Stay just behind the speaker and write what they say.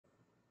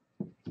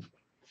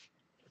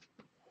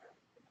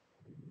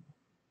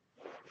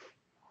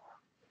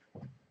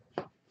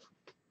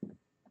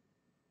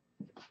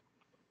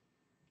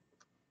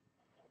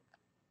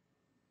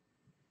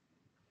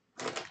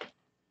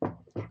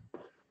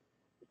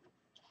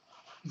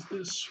Is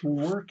this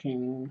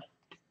working?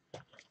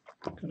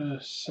 Gotta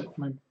set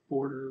my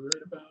border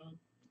right about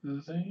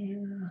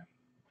there.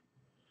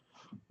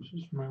 This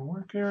is my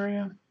work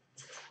area.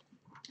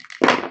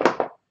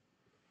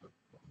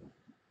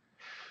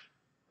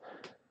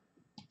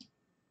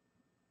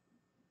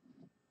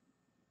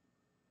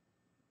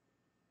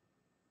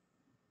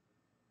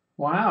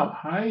 Wow,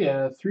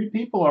 hi, 3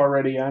 people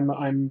already.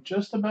 I'm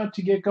just about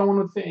to get going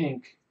with the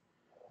ink.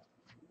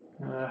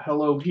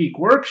 Hello, Geek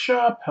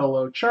Workshop.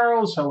 Hello,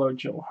 Charles. Hello,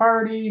 Joe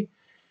Hardy.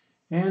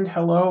 And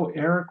hello,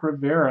 Eric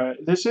Rivera.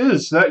 This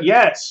is that.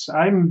 Yes,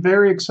 I'm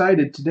very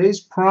excited.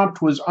 Today's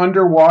prompt was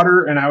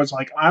underwater, and I was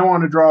like, I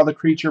want to draw the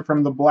creature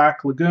from the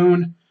Black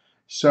Lagoon.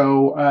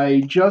 So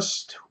I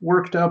just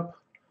worked up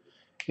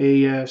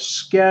a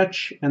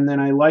sketch, and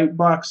then I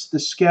lightboxed the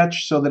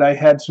sketch so that I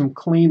had some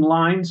clean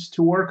lines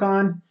to work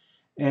on.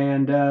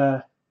 And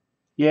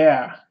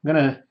yeah,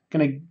 I'm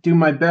gonna do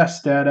my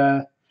best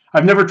at.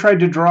 I've never tried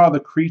to draw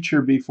the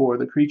creature before,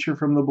 the creature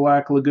from the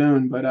Black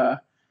Lagoon, but I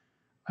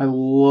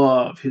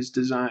love his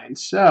design.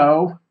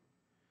 So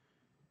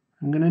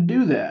I'm gonna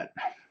do that,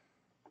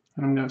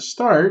 and I'm gonna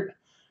start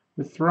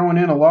with throwing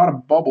in a lot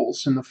of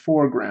bubbles in the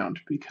foreground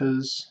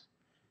because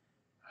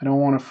I don't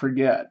want to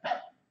forget.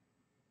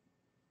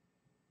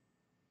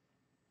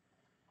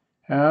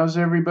 How's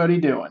everybody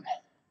doing?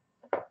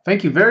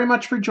 Thank you very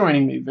much for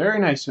joining me. Very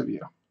nice of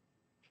you.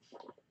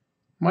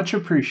 Much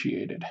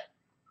appreciated.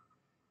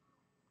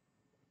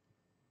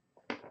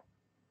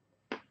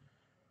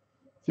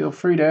 Feel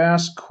free to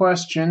ask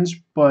questions,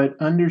 but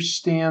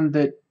understand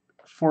that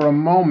for a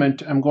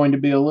moment I'm going to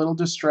be a little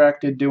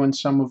distracted doing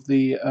some of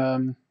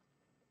the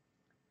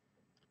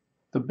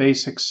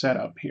basic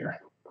setup here.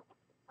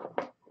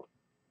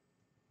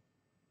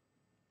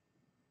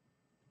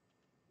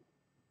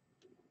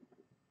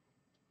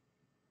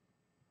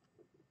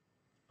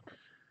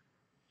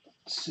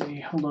 Let's see,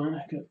 hold on,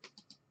 I got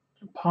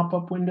a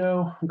pop-up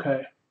window.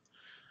 Okay.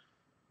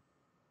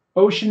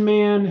 Ocean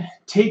Man,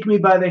 take me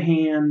by the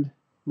hand,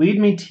 lead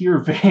me to your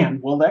van.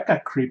 Well, that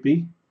got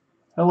creepy.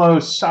 Hello,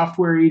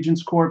 Software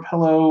Agents Corp.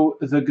 Hello,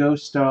 the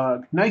Ghost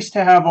Dog. Nice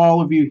to have all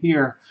of you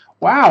here.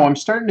 Wow, I'm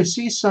starting to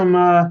see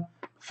some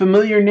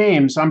familiar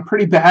names. I'm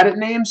pretty bad at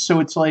names, so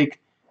it's like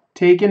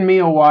taken me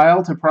a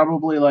while to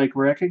probably like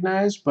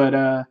recognize, but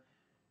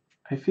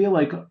I feel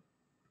like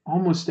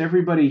almost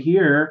everybody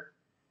here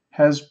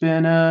has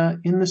been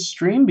in the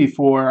stream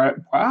before.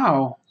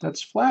 Wow,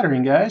 that's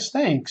flattering, guys.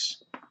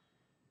 Thanks.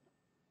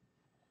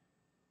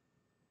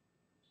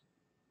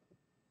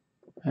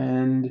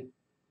 And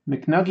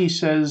McNuggy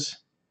says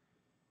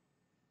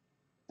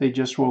they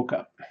just woke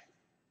up.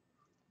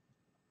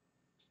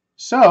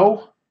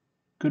 So,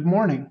 good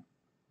morning.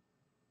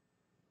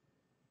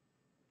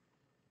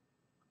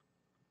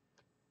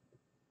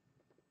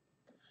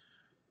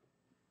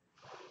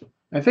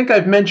 I think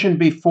I've mentioned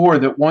before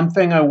that one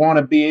thing I want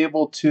to be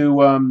able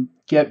to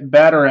get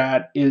better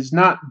at is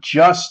not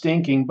just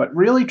inking, but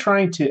really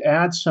trying to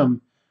add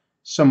some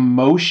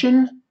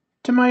motion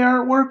to my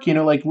artwork. You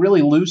know, like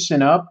really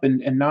loosen up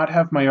and not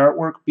have my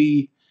artwork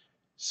be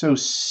so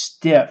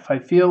stiff. I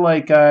feel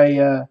like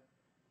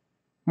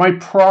my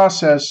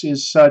process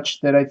is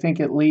such that I think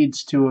it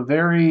leads to a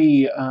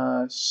very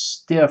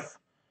stiff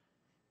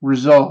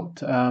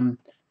result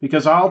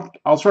because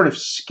I'll sort of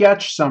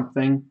sketch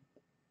something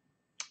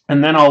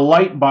and then I'll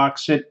light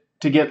box it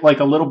to get like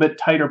a little bit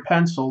tighter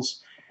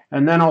pencils,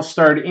 and then I'll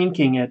start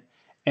inking it,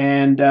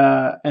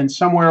 and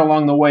somewhere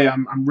along the way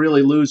I'm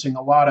really losing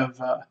a lot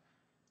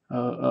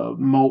of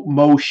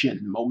motion,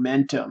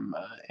 momentum,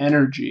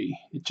 energy.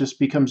 It just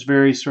becomes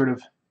very sort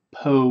of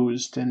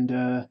posed,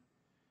 and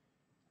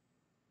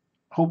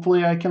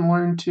hopefully I can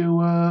learn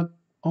to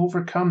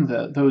overcome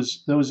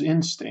those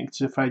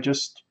instincts if I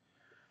just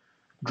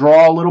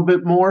draw a little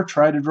bit more,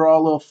 try to draw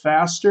a little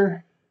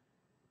faster.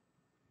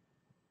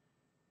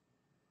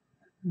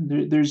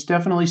 There's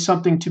definitely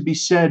something to be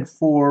said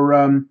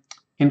for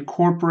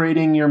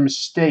incorporating your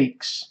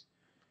mistakes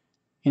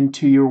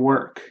into your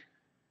work.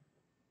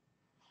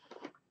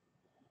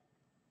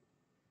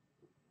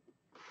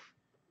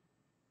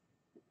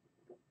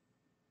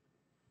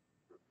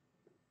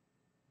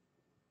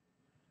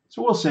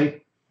 So we'll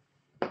see.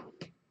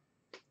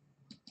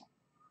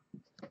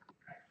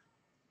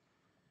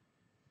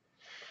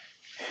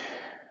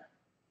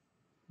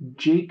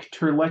 Jake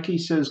Terlecki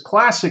says,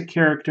 classic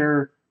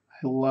character.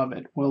 I love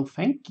it. Well,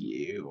 thank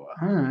you.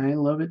 I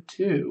love it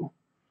too.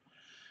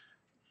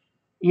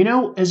 You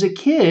know, as a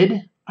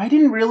kid, I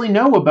didn't really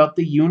know about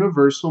the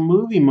Universal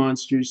movie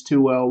monsters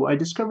too well. I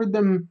discovered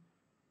them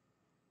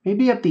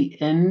maybe at the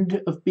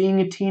end of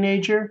being a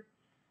teenager,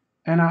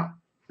 and I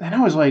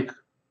was like,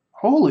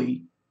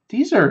 holy,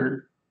 these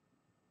are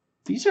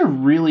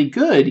really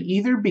good,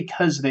 either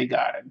because they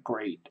got a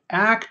great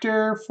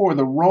actor for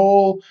the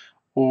role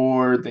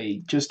or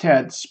they just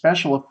had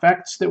special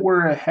effects that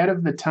were ahead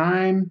of the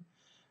time.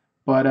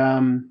 But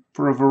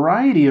for a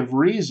variety of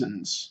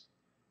reasons,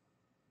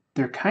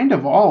 they're kind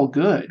of all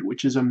good,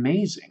 which is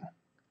amazing.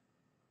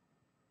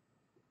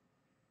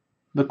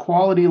 The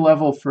quality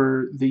level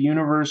for the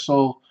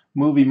Universal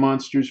movie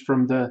monsters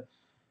from the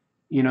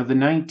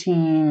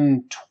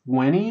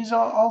 1920s,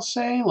 I'll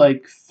say,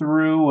 like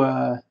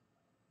through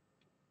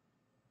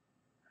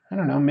I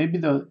don't know, maybe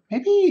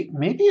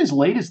as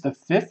late as the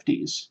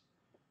 50s.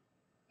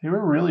 They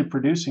were really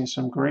producing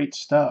some great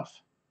stuff.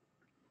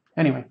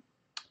 Anyway,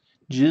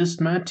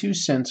 just my 2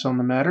 cents on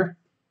the matter.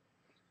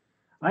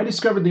 I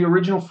discovered the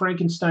original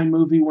Frankenstein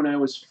movie when I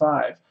was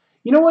 5.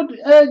 You know what,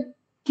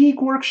 Geek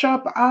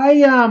Workshop?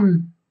 I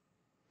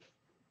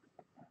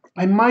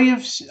may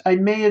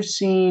have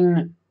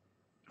seen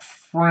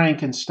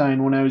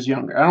Frankenstein when I was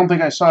younger. I don't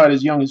think I saw it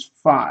as young as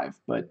 5,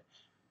 but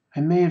I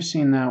may have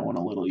seen that one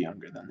a little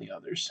younger than the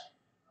others.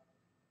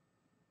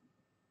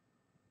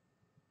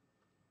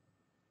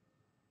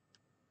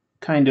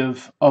 Kind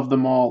of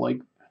them all,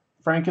 like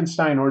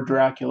Frankenstein or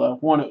Dracula.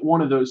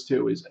 One of those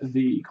two is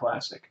the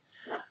classic.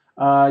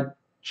 Uh,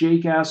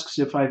 Jake asks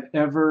if I've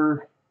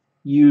ever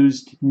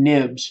used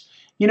nibs.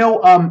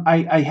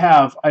 I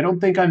have. I don't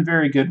think I'm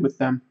very good with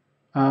them.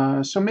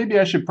 So maybe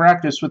I should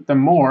practice with them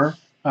more.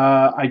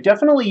 I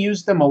definitely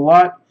used them a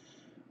lot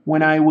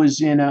when I was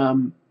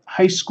in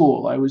high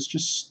school. I was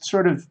just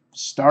sort of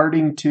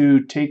starting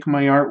to take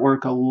my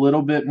artwork a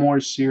little bit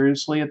more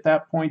seriously at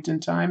that point in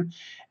time,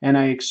 and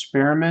I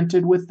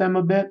experimented with them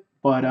a bit,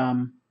 but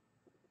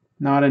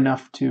not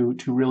enough to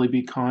really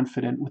be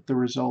confident with the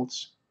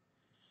results.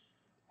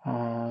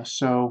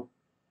 So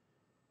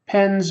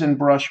pens and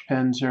brush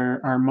pens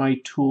are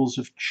my tools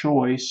of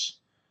choice.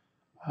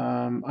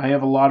 I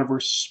have a lot of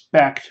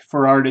respect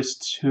for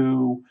artists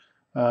who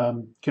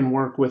can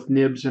work with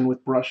nibs and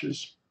with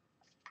brushes.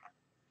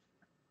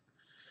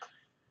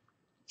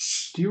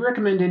 Do you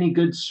recommend any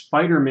good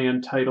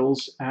Spider-Man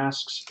titles?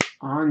 Asks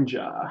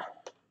Anja.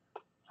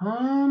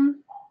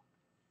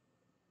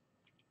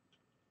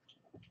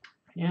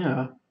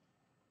 Yeah.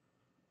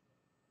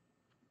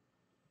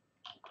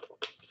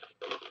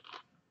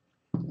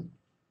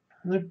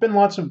 There have been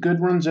lots of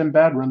good runs and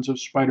bad runs of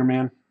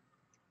Spider-Man.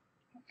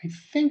 I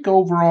think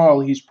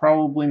overall he's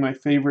probably my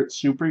favorite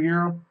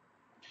superhero.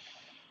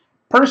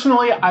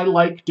 Personally, I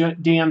like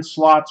Dan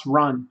Slott's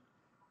run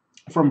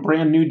from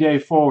Brand New Day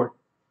forward.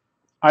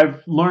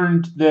 I've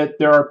learned that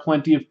there are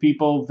plenty of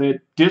people that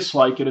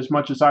dislike it as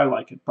much as I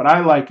like it, but I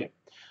like it.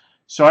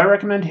 So I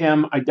recommend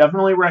him. I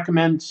definitely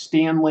recommend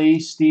Stan Lee,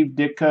 Steve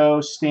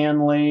Ditko,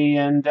 Stan Lee,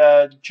 and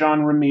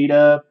John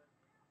Romita.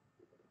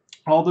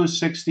 All those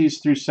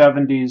 60s through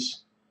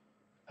 70s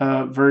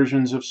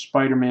versions of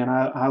Spider-Man.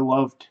 I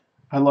loved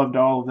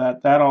all of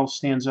that. That all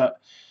stands up.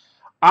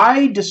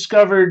 I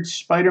discovered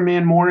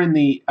Spider-Man more in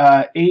the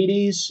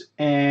 80s,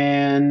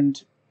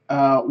 and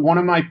one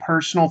of my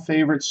personal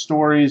favorite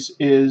stories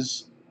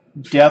is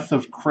Death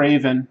of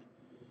Craven.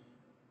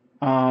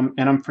 And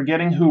I'm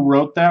forgetting who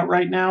wrote that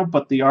right now,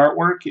 but the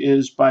artwork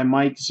is by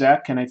Mike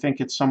Zeck, and I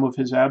think it's some of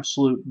his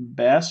absolute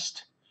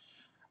best.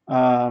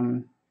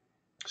 So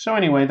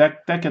anyway,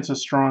 that gets a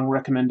strong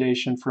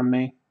recommendation from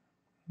me,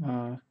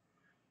 for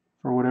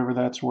whatever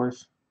that's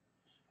worth.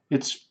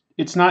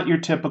 It's not your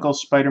typical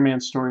Spider-Man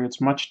story. It's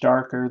much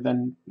darker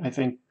than I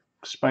think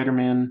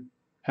Spider-Man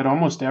had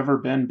almost ever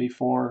been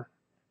before.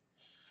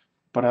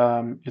 But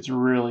it's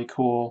really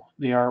cool.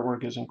 The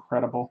artwork is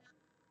incredible.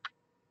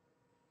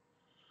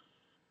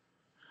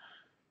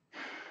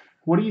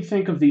 What do you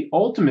think of the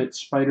Ultimate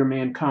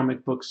Spider-Man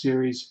comic book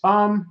series?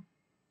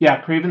 Yeah,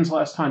 Craven's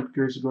Last Hunt,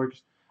 Gears of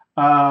Gorgeous.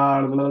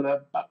 What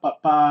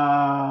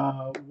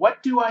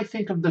do I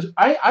think of this?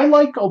 I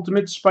like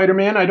Ultimate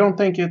Spider-Man. I don't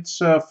think it's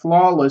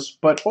flawless,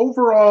 but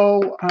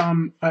overall,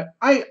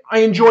 I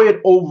enjoy it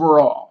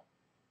overall.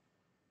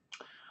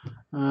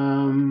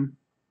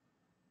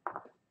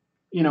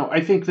 I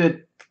think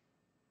that,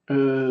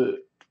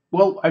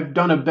 well, I've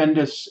done a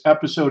Bendis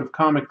episode of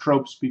Comic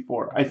Tropes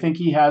before. I think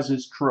he has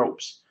his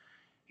tropes.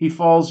 He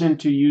falls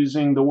into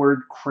using the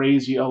word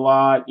crazy a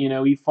lot.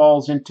 He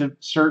falls into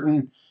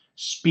certain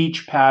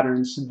speech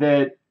patterns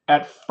that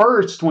at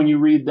first, when you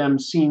read them,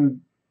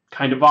 seem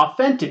kind of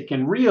authentic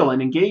and real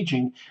and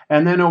engaging.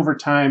 And then over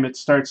time, it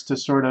starts to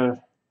sort of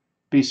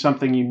be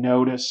something you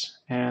notice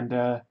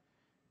and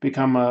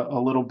become a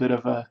little bit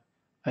of a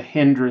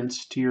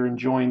hindrance to your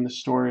enjoying the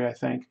story, I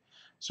think.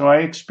 So I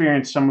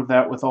experienced some of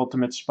that with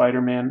Ultimate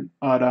Spider-Man,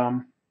 but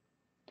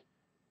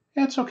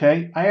yeah, it's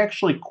okay. I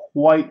actually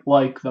quite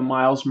like the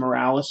Miles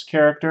Morales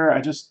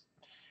character.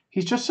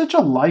 He's just such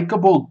a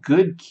likable,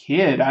 good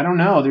kid. I don't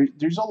know.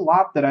 There's a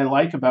lot that I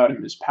like about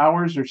him. His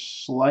powers are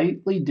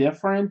slightly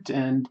different,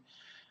 and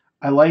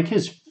I like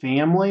his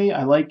family.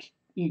 I like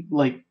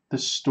the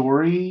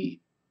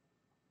story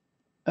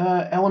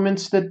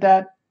elements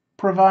that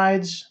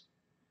provides,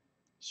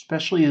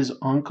 especially his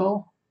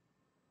uncle.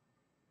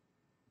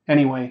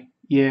 Anyway,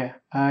 yeah,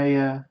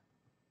 I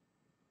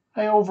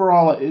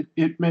overall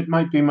it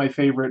might be my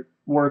favorite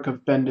work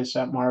of Bendis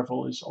at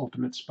Marvel is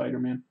Ultimate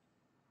Spider-Man.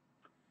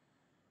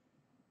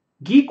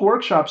 Geek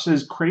Workshop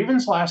says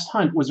Craven's Last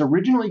Hunt was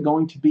originally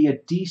going to be a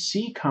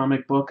DC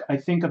comic book, I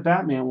think a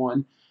Batman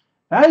one.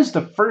 That is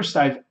the first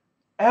I've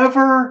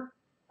ever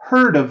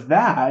heard of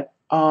that.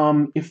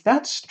 If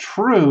that's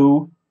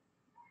true,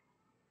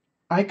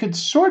 I could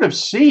sort of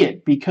see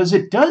it because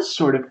it does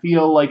sort of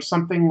feel like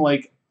something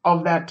like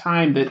of that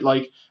time that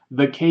like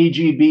the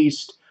KG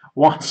Beast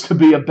wants to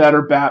be a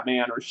better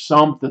Batman or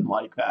something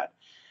like that.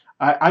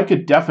 I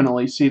could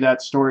definitely see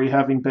that story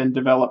having been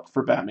developed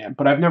for Batman,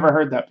 but I've never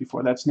heard that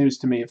before. That's news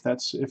to me if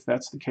that's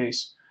the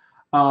case.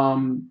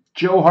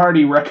 Joe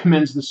Hardy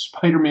recommends the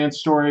Spider-Man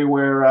story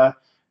where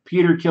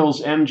Peter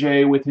kills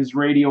MJ with his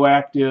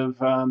radioactive.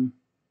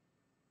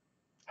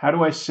 How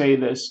do I say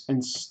this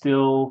and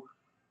still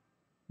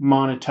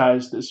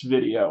monetize this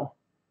video?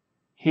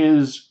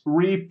 His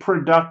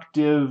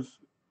reproductive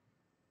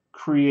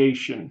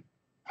creation.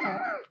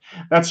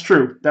 That's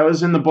true. That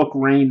was in the book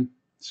Rain.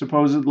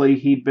 Supposedly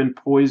he'd been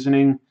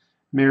poisoning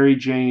Mary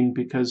Jane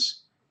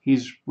because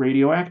he's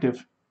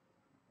radioactive.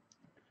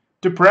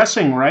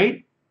 Depressing,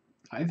 right?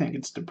 I think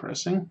it's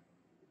depressing.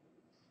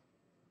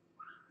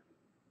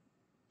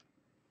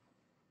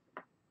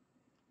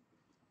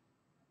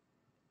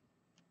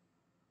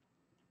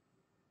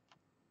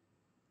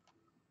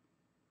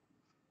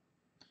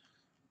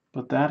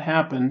 But that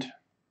happened.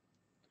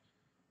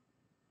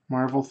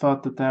 Marvel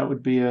thought that that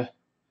would be a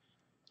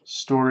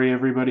story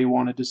everybody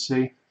wanted to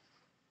see.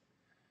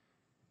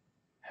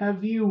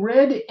 Have you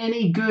read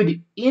any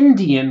good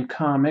Indian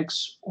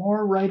comics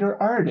or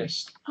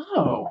writer-artist?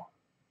 Oh.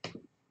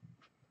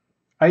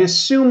 I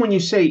assume when you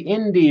say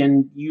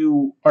Indian,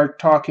 you are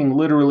talking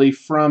literally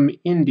from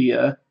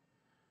India.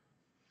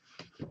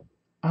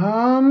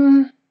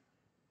 Um,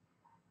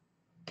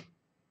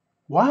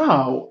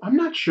 wow, I'm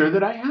not sure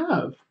that I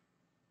have.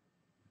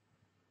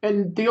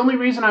 And the only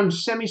reason I'm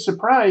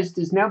semi-surprised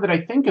is now that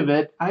I think of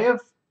it, I have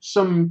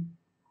some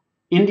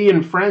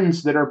Indian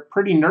friends that are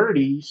pretty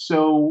nerdy,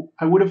 so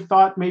I would have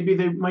thought maybe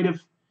they might have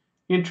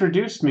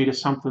introduced me to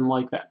something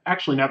like that.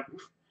 Actually, not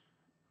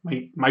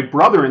my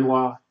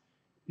brother-in-law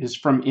is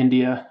from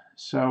India,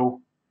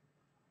 so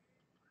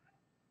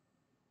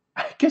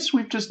I guess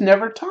we've just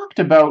never talked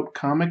about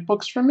comic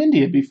books from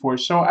India before,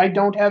 so I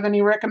don't have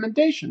any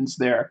recommendations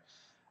there.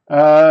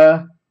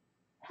 Uh,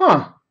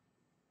 huh.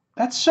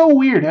 That's so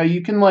weird how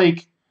you can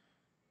like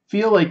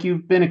feel like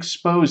you've been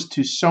exposed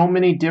to so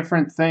many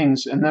different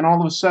things and then all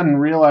of a sudden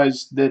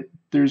realize that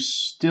there's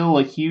still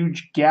a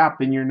huge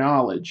gap in your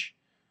knowledge.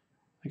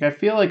 Like I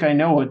feel like I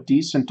know a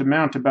decent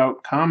amount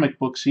about comic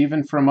books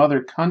even from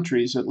other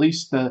countries, at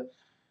least the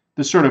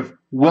sort of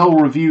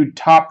well-reviewed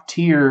top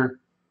tier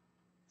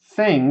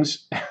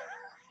things.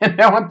 And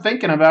now I'm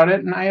thinking about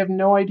it and I have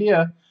no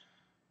idea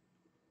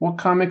what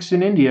comics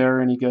in India are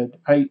any good.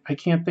 I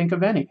can't think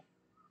of any.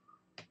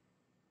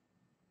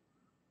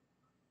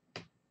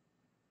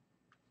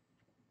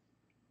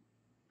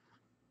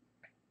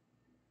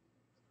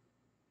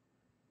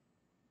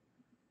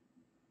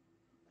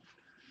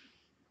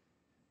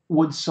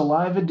 Would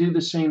saliva do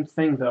the same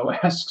thing, though?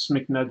 Asks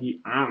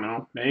McNuggy. I don't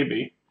know.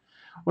 Maybe.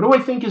 What do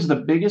I think is the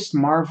biggest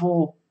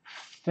Marvel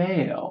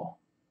fail?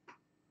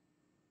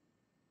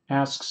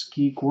 Asks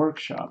Geek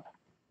Workshop.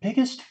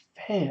 Biggest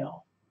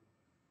fail?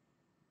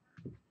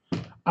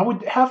 I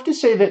would have to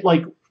say that,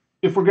 like,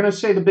 if we're going to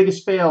say the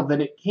biggest fail, then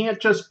it can't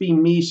just be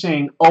me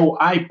saying, oh,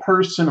 I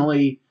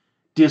personally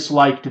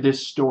disliked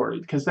this story,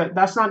 because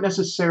that's not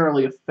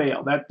necessarily a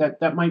fail.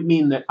 That might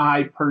mean that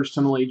I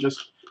personally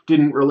just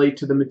didn't relate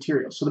to the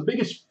material. So the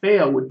biggest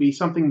fail would be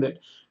something that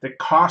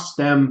cost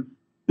them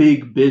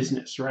big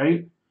business,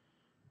 right?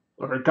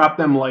 Or got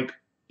them like,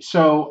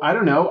 so I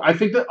don't know. I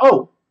think that,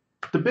 oh,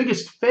 the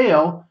biggest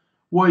fail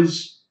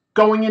was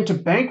going into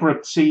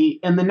bankruptcy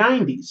in the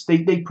 90s.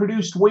 They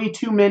produced way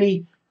too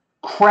many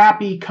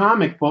crappy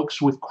comic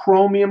books with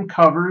chromium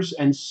covers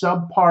and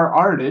subpar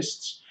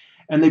artists,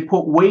 and they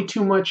put way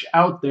too much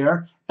out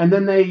there, and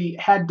then they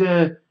had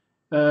to,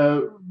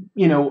 uh,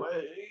 you know,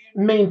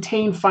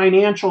 maintain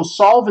financial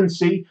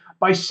solvency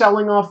by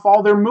selling off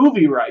all their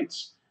movie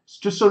rights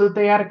just so that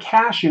they had a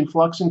cash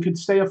influx and could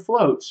stay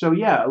afloat. So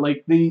yeah,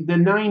 like the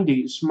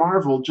 90s,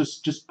 Marvel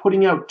just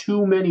putting out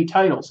too many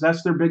titles.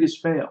 That's their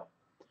biggest fail.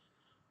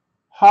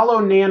 Hollow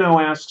Nano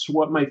asks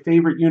what my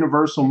favorite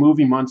Universal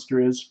movie monster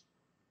is.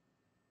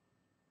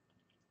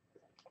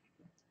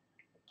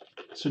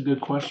 That's a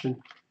good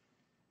question.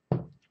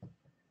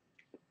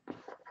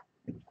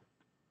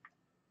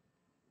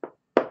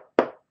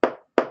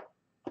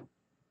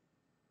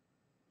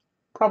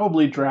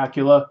 Probably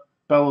Dracula,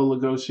 Bela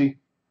Lugosi.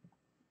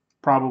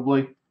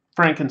 Probably.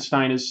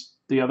 Frankenstein is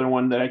the other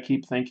one that I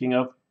keep thinking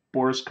of.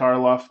 Boris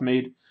Karloff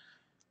made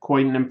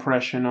quite an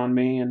impression on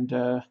me, and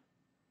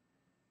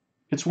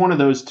it's one of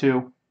those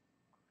two.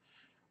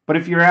 But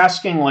if you're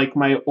asking like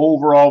my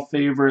overall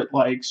favorite,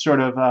 like sort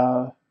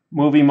of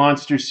movie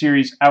monster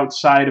series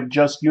outside of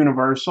just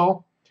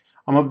Universal,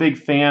 I'm a big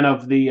fan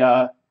of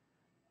the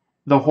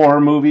horror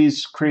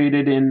movies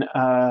created in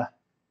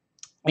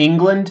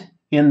England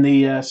in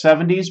the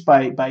 70s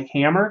by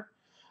Hammer.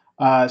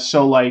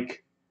 So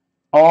like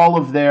all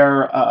of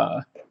their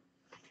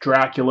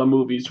Dracula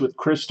movies with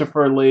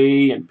Christopher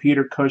Lee and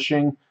Peter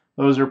Cushing,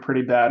 those are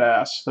pretty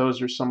badass.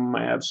 Those are some of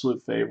my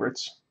absolute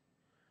favorites.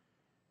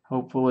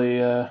 Hopefully,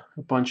 a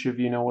bunch of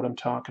you know what I'm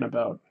talking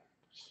about.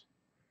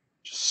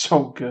 Just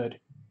so good.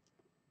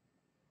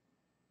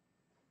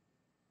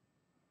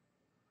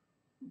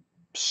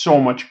 so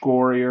much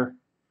gorier.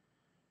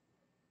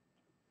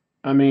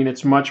 I mean,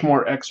 it's much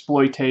more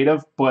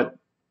exploitative, but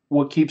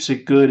what keeps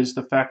it good is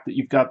the fact that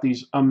you've got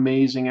these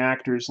amazing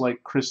actors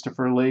like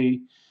Christopher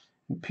Lee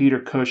and Peter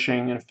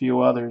Cushing and a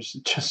few others.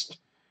 It just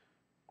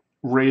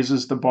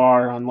raises the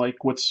bar on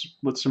like what's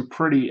some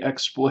pretty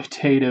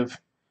exploitative,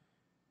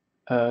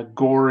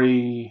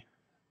 gory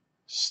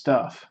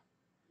stuff.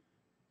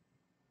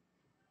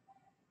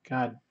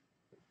 God,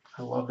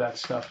 I love that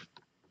stuff.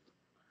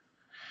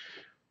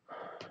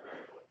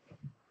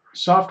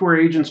 Software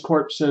Agents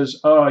Corp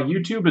says,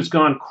 YouTube has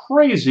gone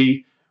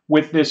crazy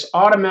with this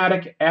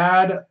automatic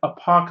ad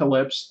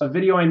apocalypse. A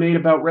video I made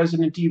about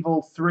Resident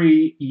Evil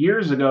 3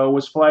 years ago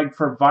was flagged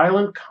for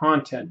violent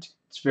content.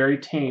 It's very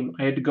tame.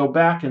 I had to go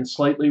back and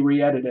slightly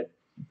re-edit it.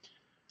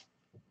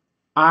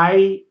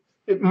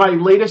 My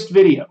latest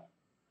video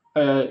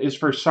is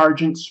for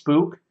Sergeant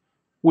Spook,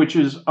 which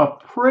is a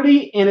pretty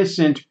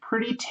innocent,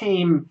 pretty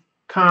tame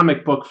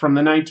comic book from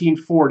the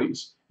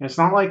 1940s. And it's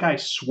not like I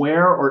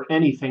swear or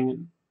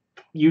anything.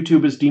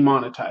 YouTube has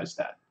demonetized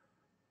that.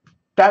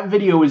 That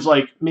video is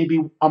like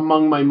maybe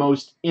among my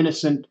most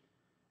innocent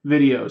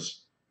videos,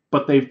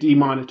 but they've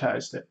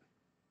demonetized it.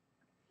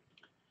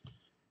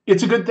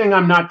 It's a good thing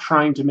I'm not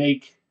trying to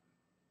make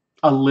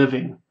a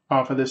living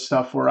off of this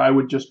stuff where I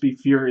would just be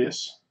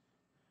furious.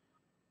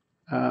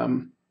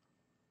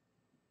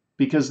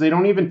 Because they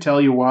don't even tell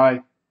you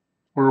why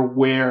or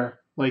where.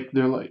 Like,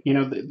 they're like,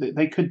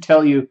 they could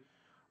tell you,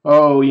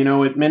 oh,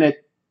 at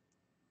minute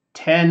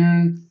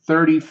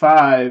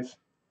 10:35,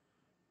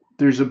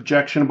 there's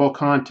objectionable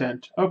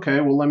content. Okay,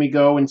 well, let me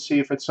go and see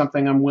if it's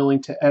something I'm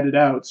willing to edit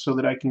out so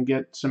that I can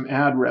get some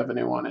ad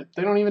revenue on it.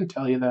 They don't even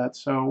tell you that,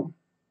 so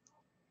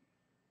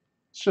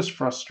it's just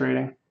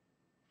frustrating.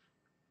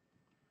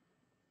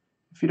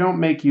 If you don't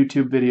make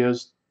YouTube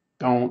videos,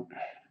 don't.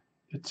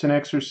 It's an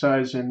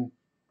exercise in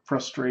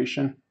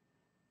frustration.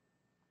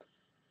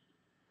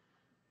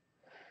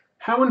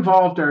 How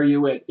involved are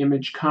you at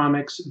Image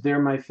Comics?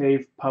 They're my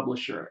fave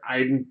publisher.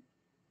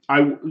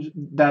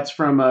 That's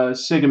from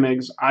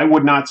Sigamigs. I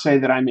would not say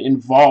that I'm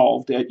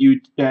involved at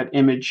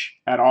Image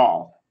at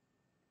all.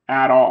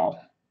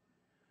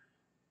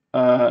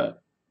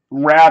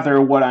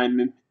 Rather, what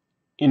I'm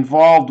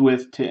involved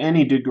with to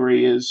any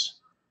degree is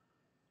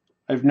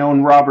I've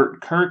known Robert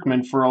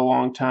Kirkman for a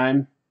long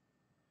time,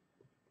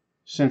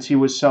 since he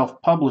was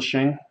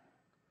self-publishing. In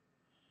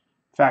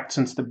fact,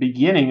 since the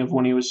beginning of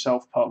when he was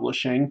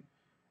self-publishing.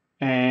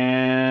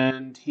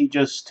 And he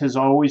just has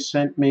always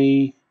sent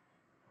me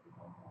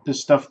the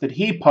stuff that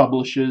he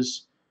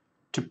publishes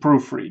to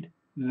proofread.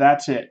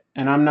 That's it.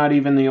 And I'm not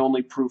even the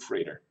only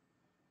proofreader.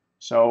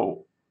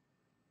 So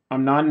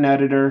I'm not an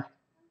editor,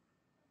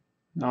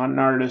 not an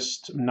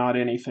artist, not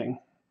anything.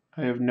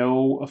 I have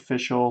no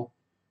official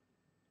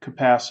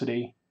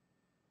capacity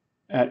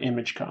at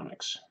Image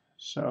Comics.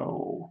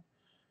 So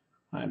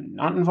I'm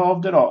not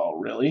involved at all,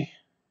 really.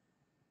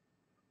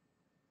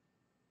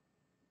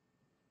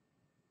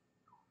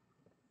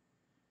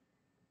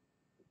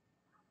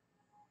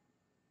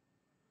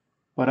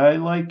 But I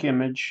like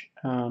Image.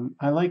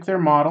 I like their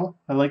model.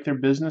 I like their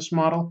business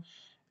model.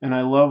 And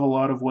I love a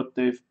lot of what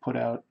they've put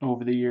out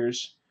over the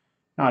years.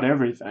 Not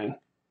everything,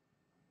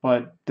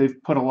 but they've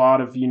put a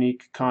lot of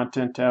unique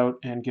content out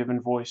and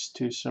given voice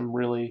to some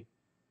really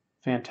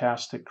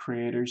fantastic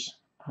creators.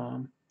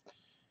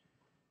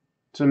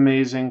 It's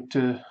amazing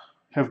to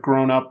have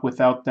grown up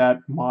without that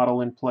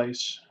model in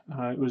place.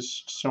 It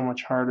was so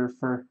much harder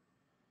for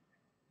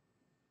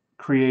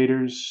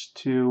creators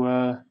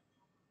to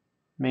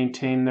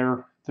maintain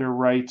their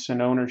rights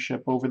and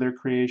ownership over their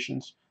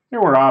creations.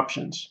 There were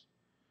options.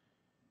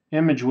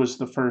 Image was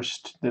the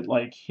first that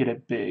hit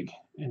it big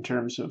in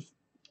terms of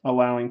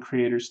allowing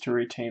creators to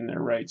retain their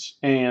rights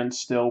and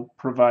still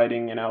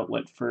providing an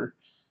outlet for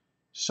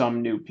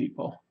some new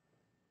people,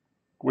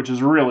 which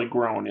has really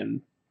grown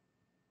in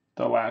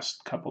the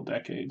last couple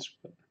decades.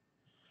 But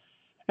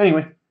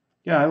anyway,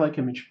 yeah, I like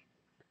Image.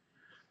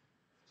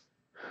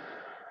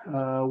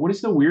 What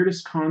is the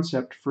weirdest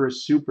concept for a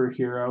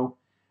superhero?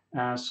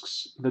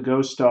 Asks the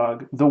Ghost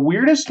Dog. The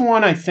weirdest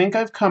one I think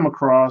I've come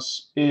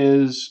across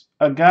is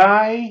a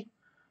guy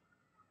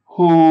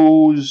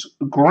whose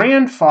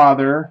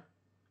grandfather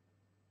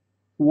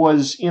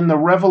was in the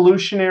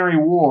Revolutionary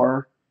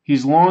War.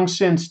 He's long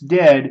since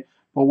dead,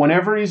 but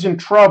whenever he's in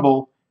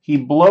trouble, he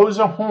blows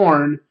a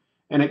horn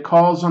and it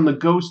calls on the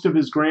ghost of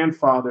his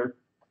grandfather.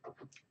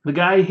 The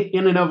guy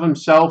in and of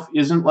himself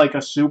isn't like a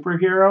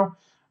superhero,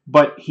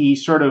 but he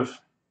sort of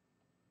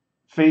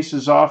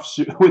faces off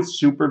with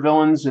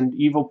supervillains and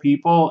evil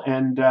people,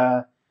 and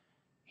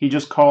he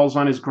just calls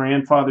on his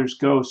grandfather's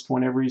ghost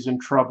whenever he's in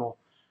trouble.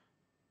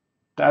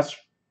 That's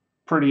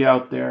pretty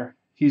out there.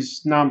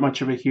 He's not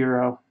much of a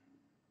hero.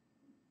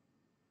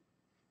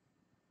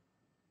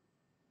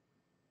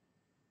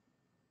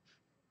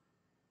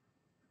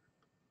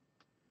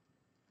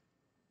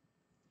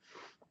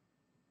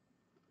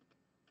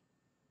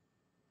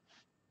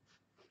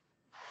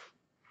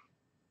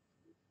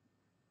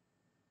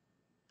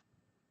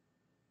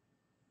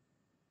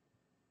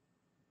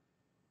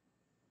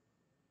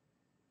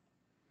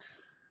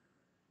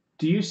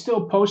 Do you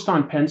still post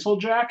on Pencil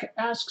Jack?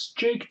 Asks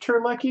Jake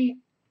Terlecki.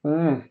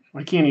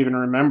 I can't even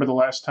remember the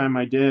last time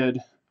I did.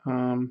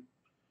 Um,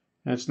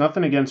 and it's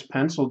nothing against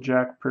Pencil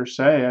Jack per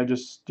se. I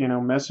just,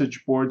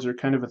 message boards are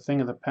kind of a thing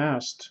of the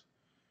past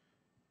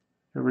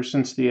ever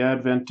since the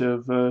advent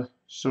of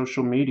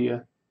social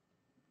media.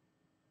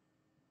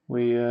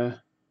 We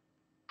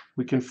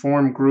can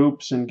form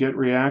groups and get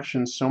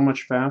reactions so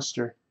much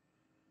faster.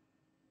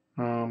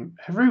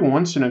 Every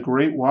once in a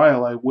great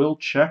while, I will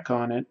check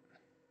on it,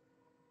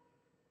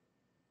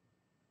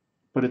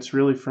 but it's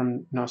really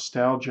from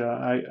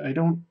nostalgia. I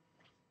don't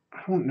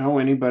know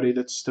anybody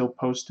that's still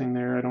posting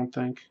there. I don't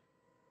think.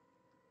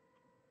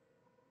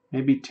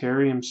 Maybe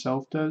Terry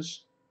himself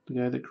does, the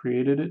guy that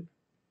created it.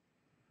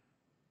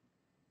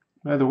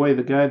 By the way,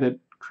 the guy that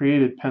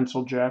created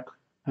Pencil Jack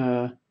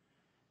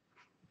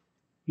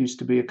used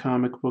to be a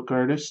comic book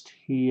artist.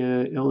 He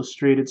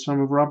illustrated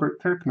some of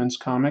Robert Kirkman's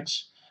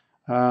comics.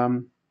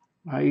 Um,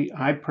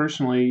 I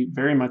personally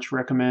very much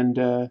recommend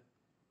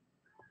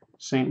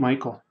Saint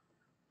Michael.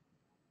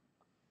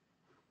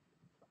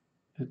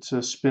 It's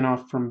a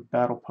spin-off from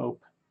Battle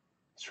Pope.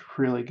 It's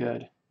really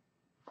good.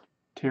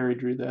 Terry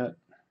drew that.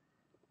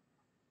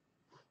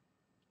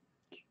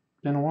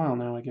 Been a while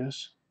now, I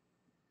guess.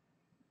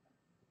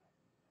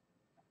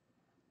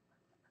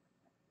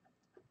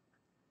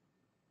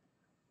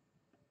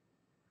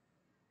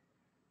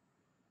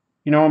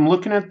 I'm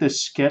looking at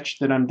this sketch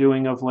that I'm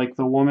doing of like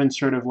the woman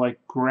sort of like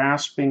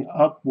grasping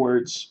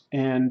upwards,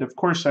 and of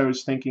course I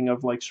was thinking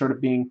of like sort of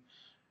being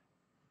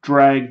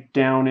dragged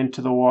down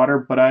into the water,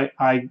 but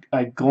I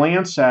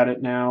glance at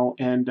it now,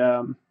 and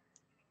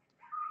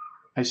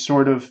I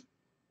sort of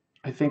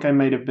I think I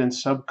might have been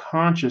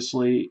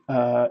subconsciously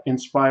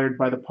inspired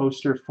by the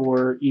poster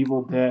for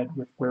Evil Dead,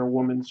 where a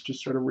woman's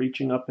just sort of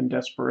reaching up in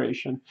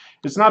desperation.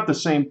 It's not the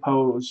same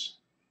pose,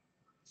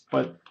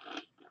 but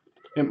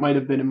it might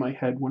have been in my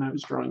head when I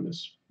was drawing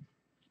this.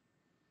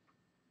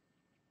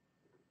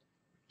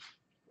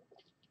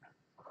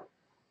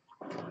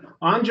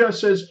 Anja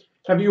says,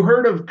 have you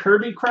heard of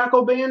Kirby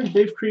Crackle Band?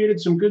 They've created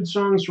some good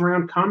songs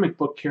around comic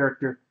book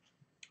character.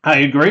 I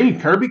agree.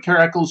 Kirby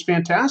Crackle's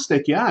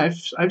fantastic. Yeah,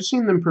 I've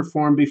seen them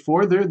perform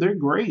before. They're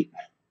great.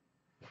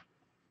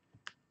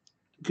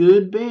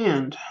 Good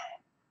band.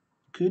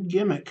 Good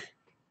gimmick.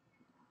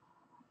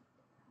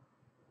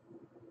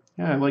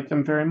 Yeah, I like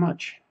them very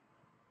much.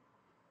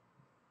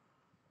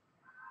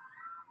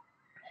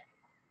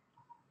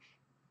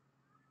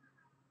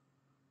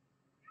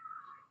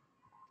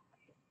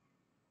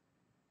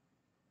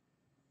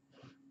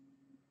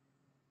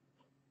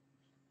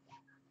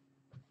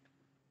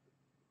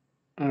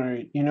 All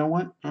right, you know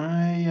what?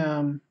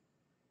 I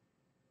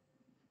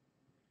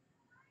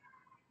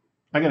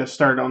got to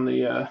start on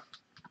the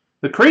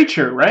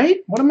creature, right?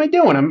 What am I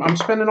doing? I'm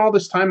spending all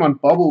this time on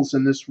bubbles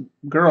and this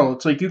girl.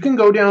 It's like you can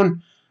go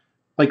down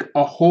like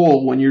a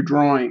hole when you're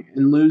drawing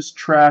and lose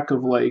track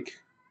of like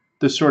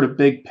the sort of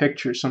big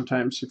picture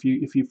sometimes if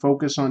you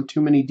focus on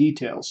too many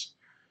details.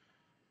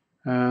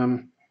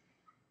 Um,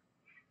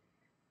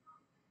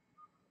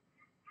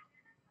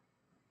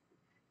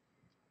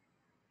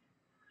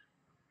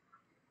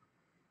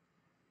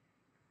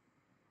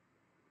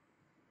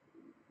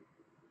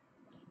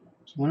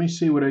 so let me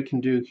see what I can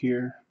do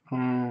here.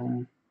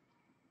 I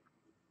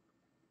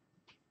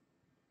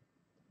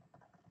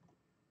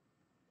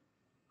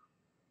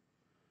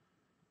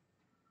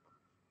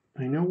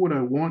know what I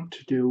want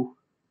to do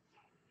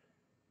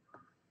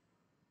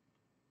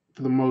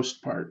for the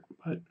most part,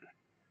 but I'm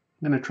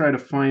going to try to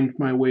find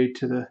my way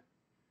to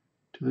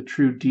the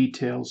true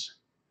details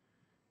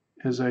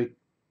as I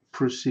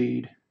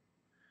proceed,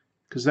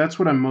 because that's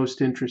what I'm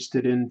most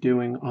interested in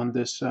doing on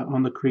this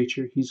on the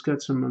creature. He's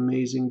got some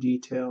amazing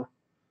detail.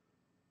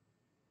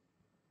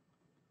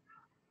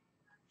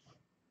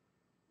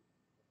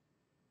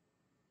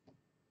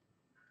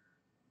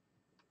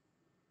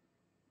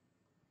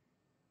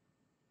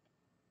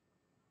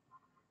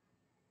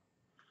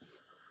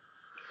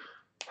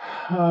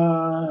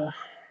 Uh,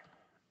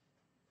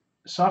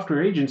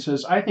 Software Agent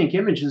says, I think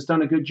Image has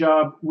done a good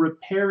job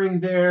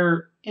repairing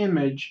their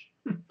image.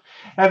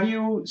 Have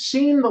you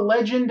seen The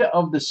Legend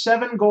of the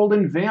Seven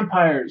Golden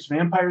Vampires?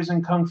 Vampires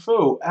in Kung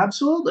Fu.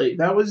 Absolutely.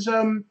 That was,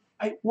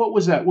 what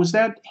was that? Was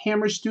that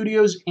Hammer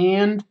Studios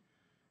and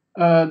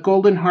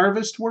Golden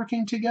Harvest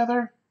working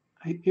together?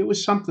 It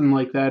was something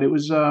like that.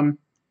 It's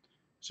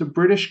a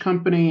British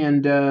company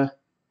and a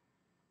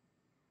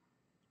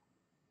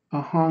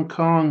Hong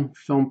Kong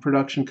film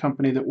production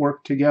company that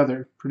worked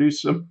together,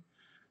 produced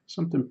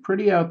something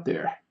pretty out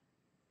there.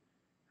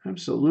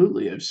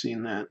 Absolutely, I've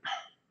seen that.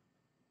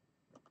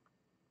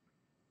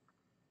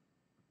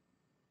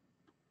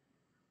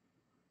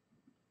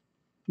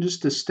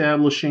 Just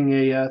establishing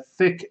a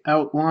thick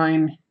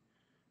outline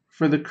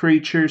for the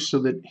creature so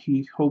that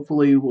he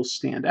hopefully will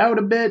stand out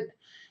a bit.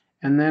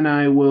 And then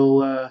I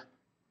will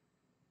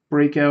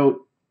break out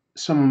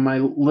some of my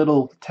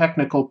little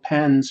technical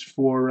pens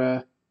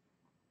for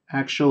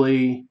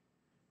actually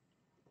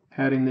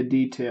adding the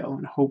detail.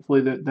 And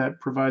hopefully that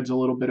provides a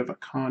little bit of a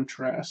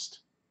contrast.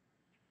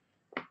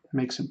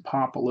 Makes it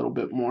pop a little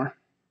bit more.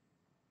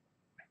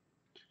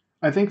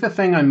 I think the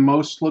thing I'm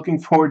most looking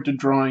forward to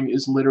drawing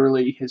is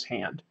literally his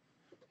hand.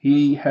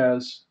 He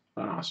has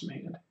an awesome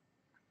hand.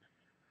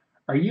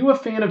 Are you a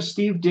fan of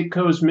Steve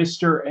Ditko's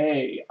Mr.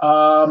 A?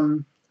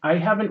 I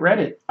haven't read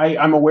it.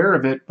 I'm aware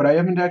of it, but I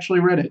haven't actually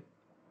read it.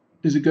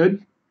 Is it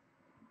good?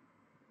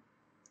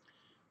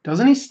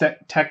 Doesn't he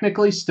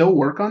technically still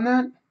work on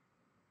that?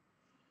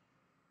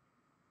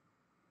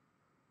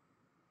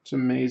 It's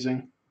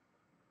amazing.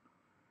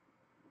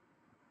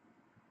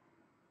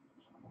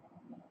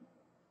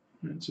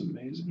 It's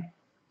amazing.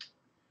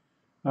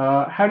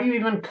 How do you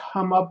even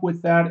come up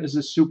with that as a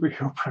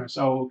superhero premise?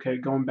 Oh, okay,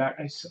 going back.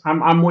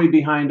 I'm way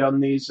behind on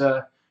these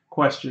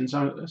questions.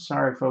 I'm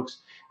sorry,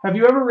 folks. Have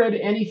you ever read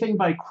anything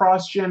by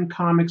CrossGen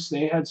Comics?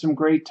 They had some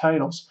great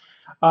titles.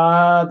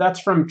 That's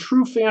from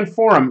True Fan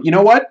Forum. You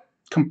know what?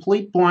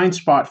 Complete blind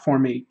spot for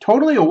me.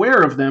 Totally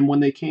aware of them when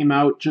they came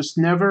out, just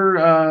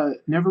never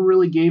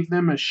really gave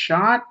them a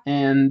shot,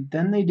 and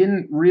then they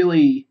didn't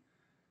really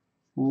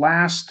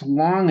last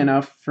long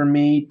enough for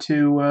me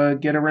to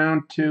get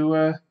around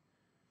to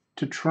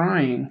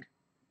trying.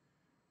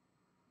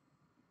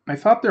 I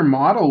thought their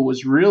model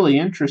was really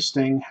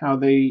interesting, how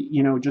they,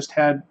 just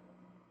had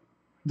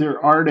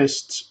their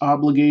artists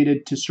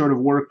obligated to sort of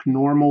work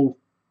normal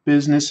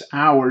business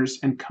hours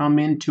and come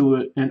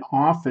into an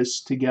office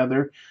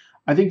together.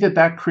 I think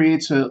that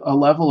creates a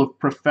level of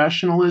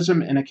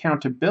professionalism and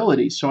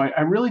accountability. So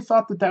I really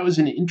thought that was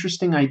an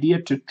interesting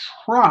idea to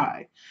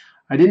try.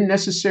 I didn't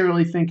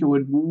necessarily think it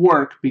would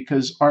work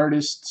because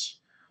artists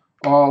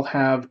all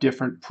have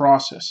different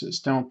processes,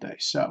 don't they?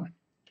 So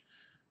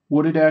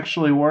would it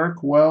actually work?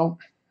 Well,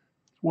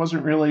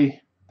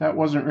 that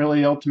wasn't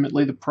really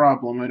ultimately the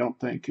problem. I don't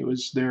think it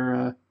was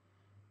their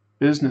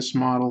business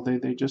model. They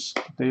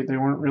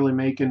weren't really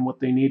making what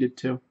they needed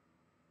to.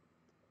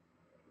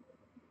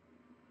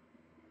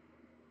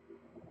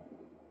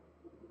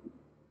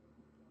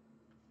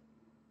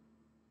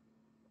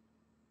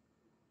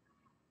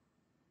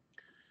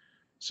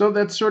 So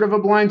that's sort of a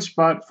blind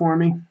spot for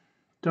me.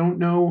 Don't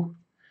know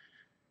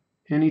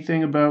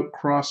anything about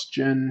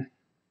cross-gen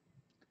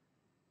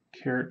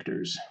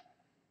characters.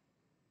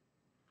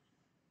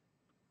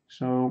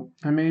 So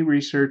I may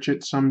research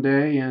it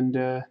someday, and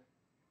if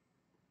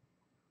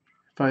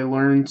I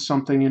learn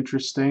something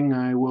interesting,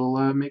 I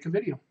will make a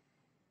video.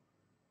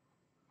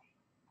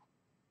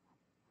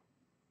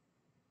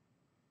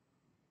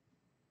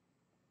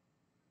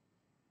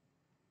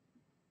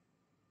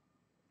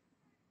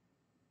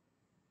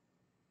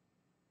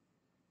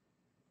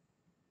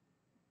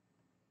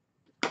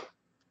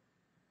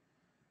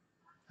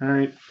 All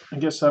right, I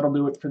guess that'll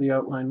do it for the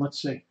outline. Let's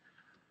see.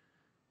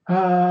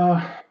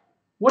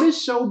 What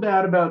is so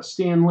bad about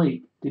Stan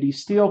Lee? Did he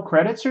steal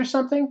credits or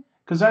something?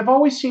 Because I've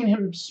always seen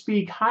him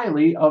speak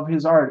highly of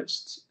his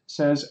artists,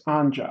 says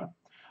Anja.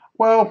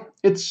 Well,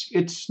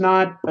 it's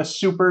not a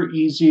super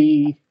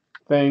easy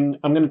thing.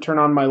 I'm going to turn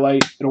on my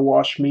light. It'll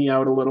wash me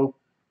out a little.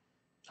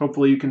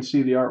 Hopefully you can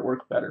see the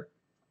artwork better.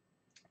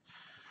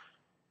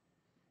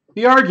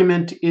 The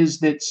argument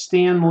is that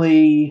Stan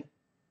Lee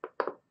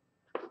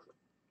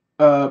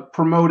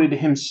promoted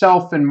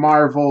himself and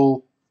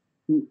Marvel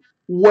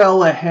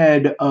well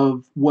ahead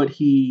of what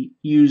he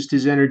used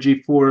his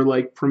energy for,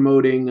 like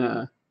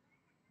promoting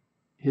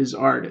his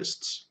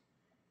artists.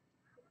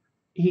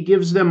 He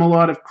gives them a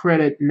lot of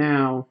credit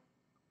now.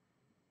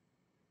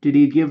 Did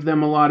he give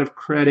them a lot of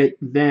credit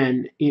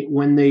then,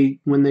 when they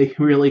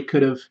really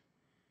could have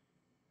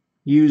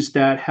used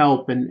that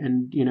help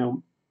and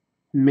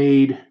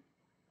made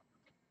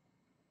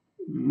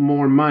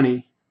more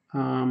money?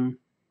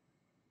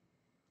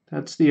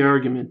 That's the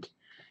argument.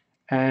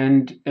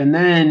 And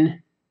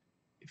then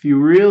if you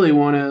really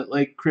want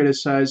to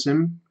criticize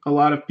him, a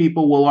lot of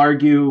people will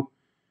argue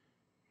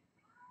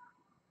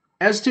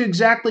as to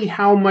exactly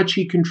how much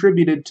he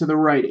contributed to the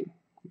writing.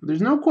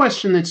 There's no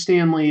question that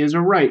Stan Lee is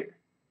a writer.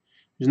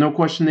 There's no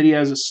question that he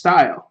has a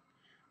style.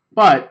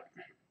 But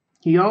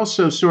he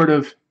also sort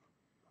of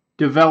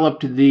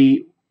developed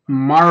the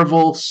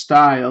Marvel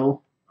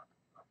style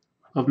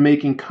of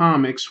making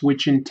comics,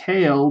 which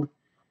entailed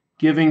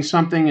giving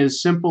something as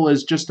simple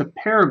as just a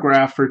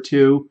paragraph or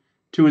two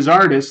to his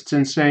artists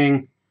and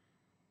saying,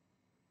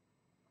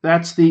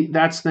 that's the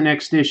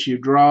next issue.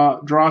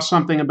 Draw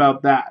something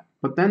about that.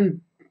 But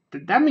then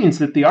that means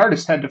that the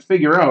artist had to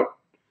figure out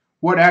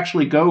what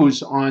actually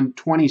goes on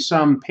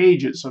 20-some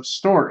pages of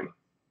story.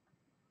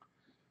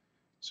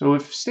 So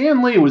if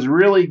Stan Lee was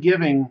really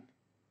giving,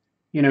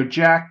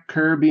 Jack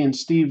Kirby and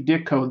Steve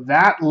Ditko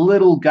that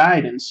little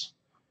guidance,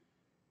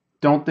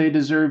 don't they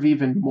deserve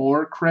even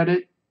more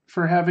credit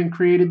for having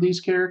created these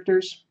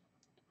characters?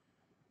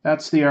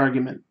 That's the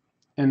argument.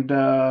 And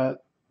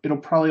it'll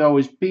probably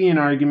always be an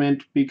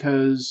argument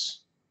because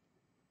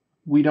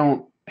we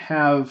don't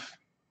have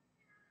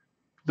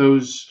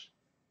those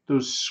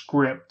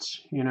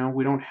scripts, we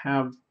don't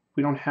have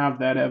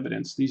that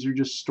evidence. These are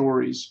just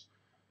stories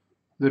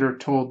that are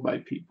told by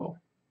people.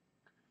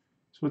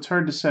 So it's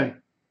hard to say.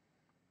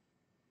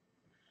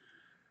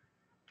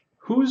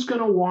 Who's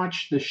going to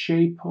watch The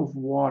Shape of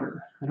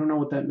Water? I don't know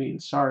what that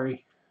means.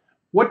 Sorry.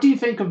 What do you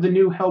think of the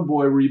new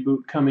Hellboy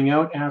reboot coming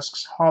out?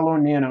 Asks Hollow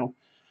Nano.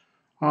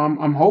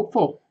 I'm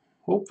hopeful.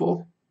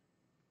 Hopeful.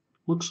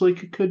 Looks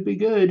like it could be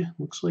good.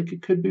 Looks like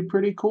it could be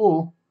pretty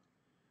cool.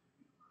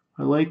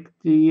 I like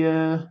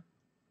the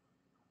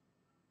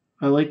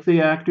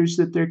actors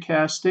that they're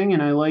casting,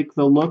 and I like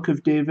the look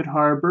of David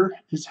Harbour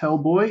as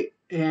Hellboy.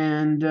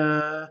 And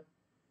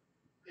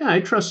yeah, I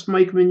trust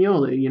Mike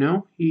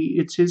Mignola.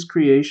 It's his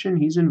creation.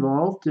 He's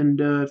involved, and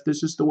if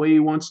this is the way he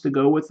wants to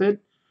go with it,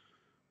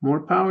 more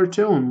power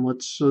to him.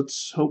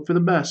 Let's hope for the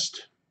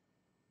best.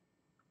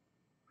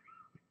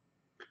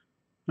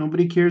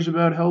 Nobody cares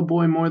about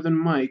Hellboy more than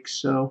Mike,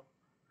 so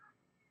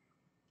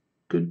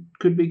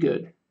could be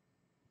good.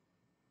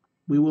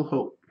 We will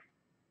hope.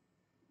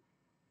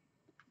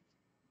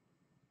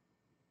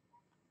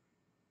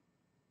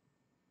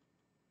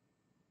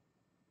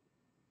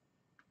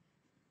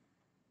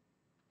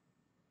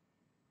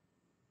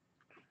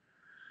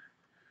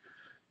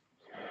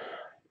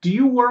 Do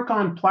you work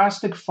on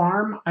Plastic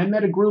Farm? I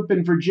met a group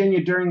in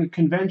Virginia during a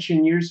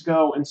convention years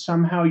ago, and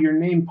somehow your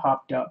name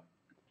popped up.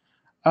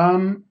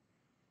 Um,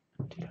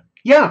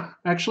 yeah,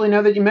 actually,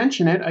 now that you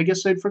mention it, I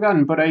guess I'd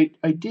forgotten, but I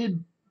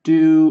did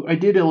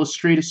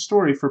illustrate a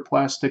story for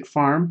Plastic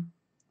Farm.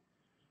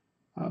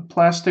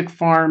 Plastic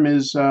Farm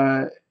is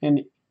an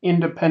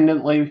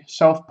independently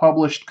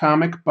self-published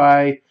comic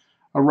by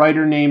a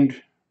writer named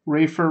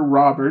Rafer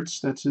Roberts.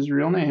 That's his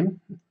real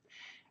name.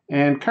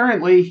 And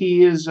currently,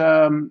 he is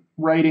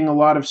writing a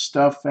lot of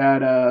stuff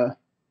at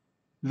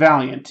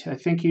Valiant. I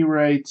think he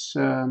writes,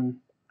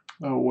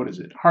 what is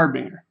it?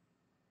 Harbinger.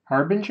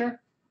 Harbinger?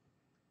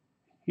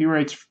 He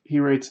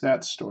writes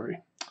that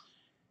story.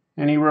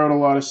 And he wrote a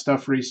lot of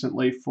stuff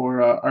recently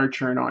for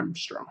Archer and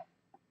Armstrong.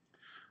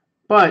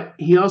 But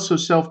he also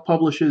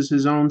self-publishes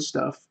his own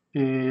stuff.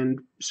 And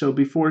so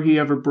before he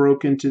ever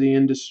broke into the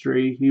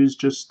industry, he was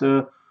just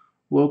a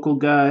local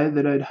guy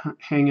that I'd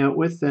hang out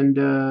with,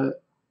 and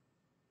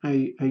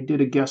I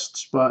did a guest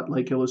spot,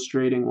 like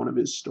illustrating one of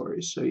his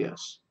stories. So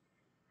yes,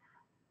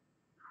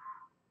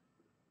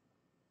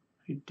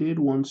 I did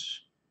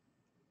once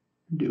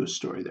do a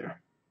story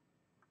there.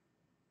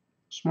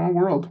 Small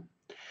world.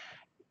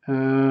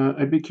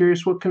 I'd be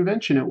curious what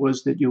convention it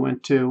was that you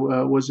went to.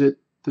 Was it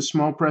the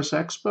Small Press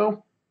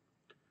Expo?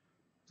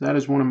 That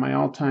is one of my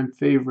all-time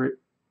favorite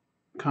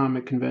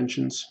comic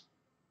conventions.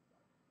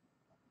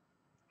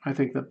 I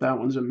think that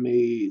one's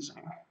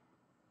amazing.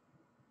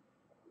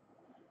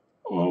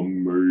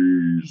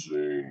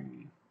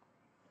 Amazing.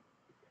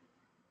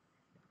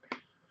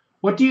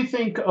 What do you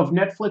think of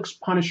Netflix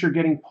Punisher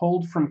getting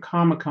pulled from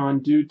Comic-Con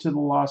due to the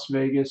Las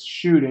Vegas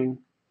shooting?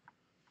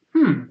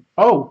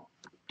 Oh,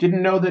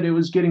 didn't know that it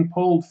was getting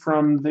pulled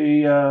from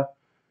the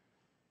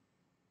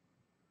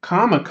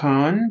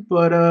Comic-Con,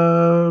 but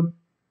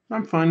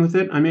I'm fine with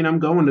it. I mean, I'm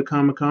going to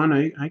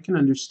Comic-Con. I can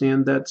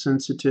understand that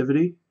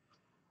sensitivity.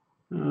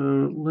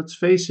 Let's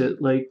face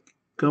it, like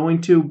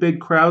going to a big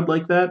crowd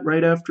like that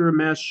right after a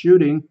mass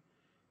shooting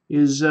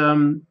is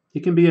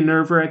it can be a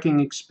nerve-wracking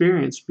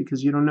experience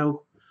because you don't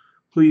know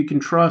who you can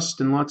trust,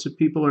 and lots of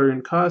people are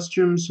in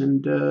costumes,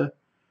 and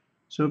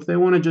so if they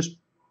want to just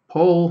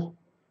pull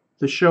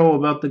the show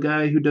about the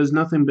guy who does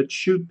nothing but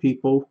shoot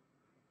people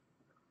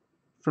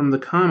from the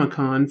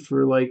Comic-Con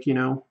for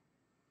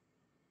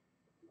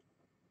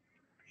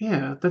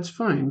yeah, that's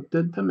fine.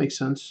 That makes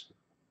sense.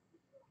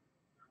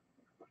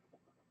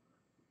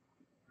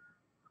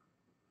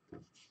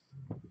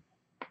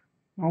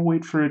 I'll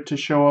wait for it to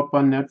show up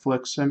on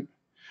Netflix. And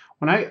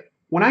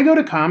when I go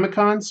to Comic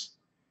Cons,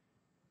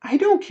 I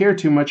don't care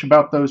too much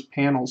about those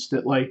panels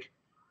that like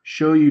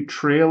show you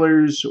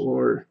trailers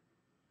or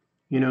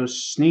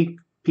sneak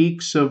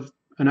peeks of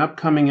an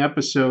upcoming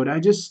episode.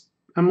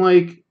 I'm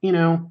like,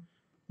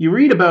 you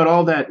read about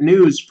all that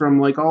news from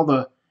like all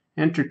the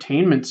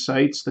entertainment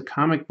sites, the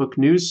comic book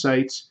news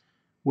sites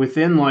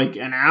within like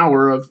an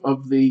hour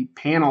of the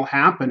panel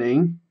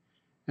happening.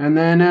 And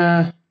then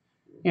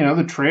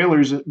the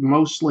trailers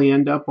mostly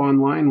end up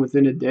online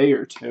within a day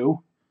or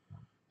two.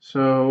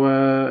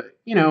 So,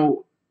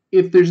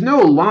 if there's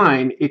no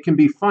line, it can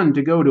be fun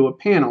to go to a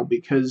panel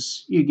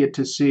because you get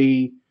to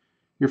see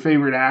your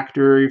favorite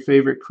actor, your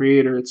favorite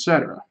creator,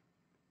 etc.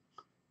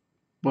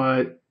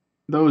 But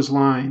those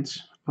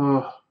lines,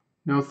 oh,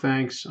 no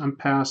thanks. I'm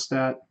past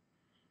that.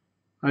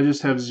 I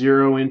just have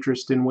zero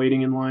interest in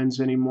waiting in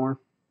lines anymore.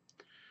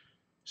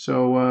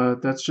 So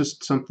that's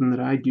just something that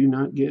I do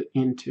not get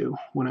into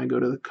when I go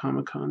to the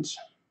Comic Cons.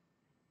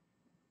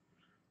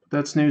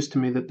 That's news to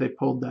me that they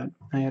pulled that.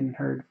 I hadn't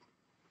heard.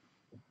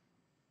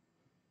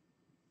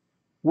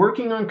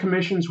 Working on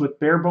commissions with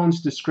bare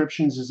bones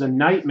descriptions is a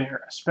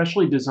nightmare,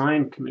 especially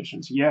design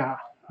commissions. Yeah,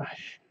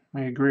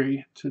 I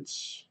agree.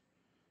 It's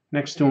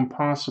next to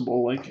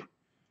impossible. Like,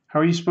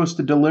 how are you supposed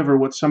to deliver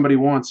what somebody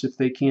wants if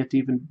they can't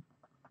even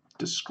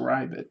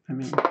describe it? I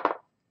mean,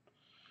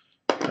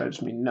 it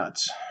drives me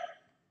nuts.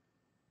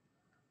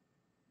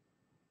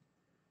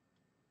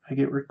 I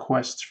get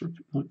requests for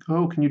like,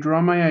 oh, can you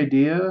draw my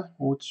idea?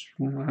 I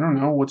don't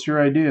know. What's your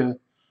idea?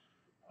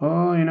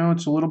 Oh,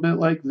 it's a little bit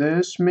like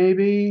this,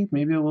 maybe.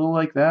 Maybe a little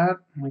like that.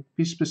 Like,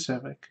 be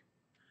specific.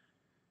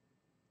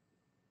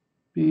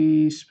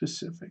 Be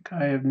specific.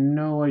 I have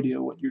no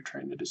idea what you're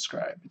trying to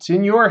describe. It's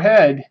in your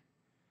head.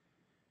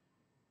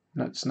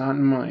 That's not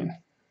in mine.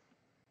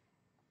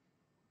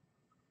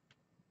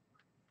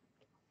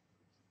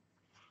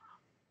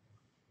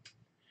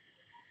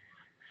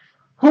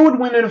 Who would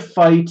win in a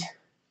fight,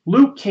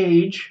 Luke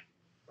Cage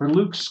or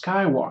Luke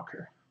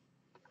Skywalker?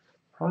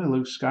 Probably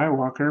Luke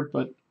Skywalker,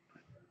 but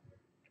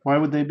why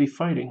would they be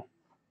fighting?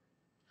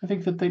 I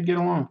think that they'd get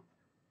along.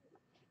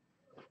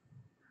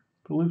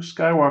 But Luke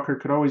Skywalker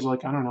could always,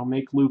 like, I don't know,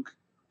 make Luke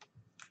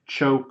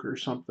choke or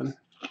something,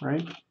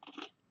 right? He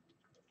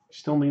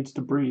still needs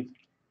to breathe.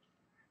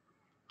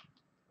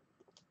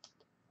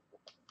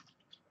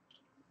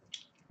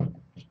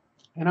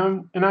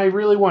 And I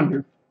really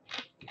wonder,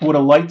 would a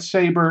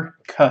lightsaber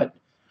cut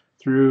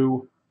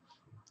through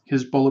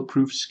his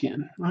bulletproof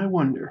skin? I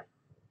wonder.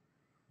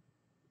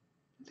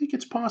 I think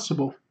it's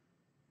possible.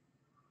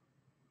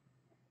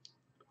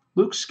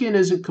 Luke's skin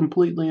isn't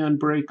completely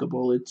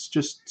unbreakable. It's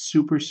just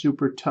super,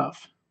 super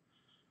tough.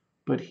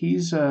 But if he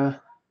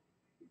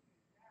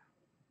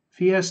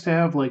has to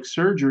have like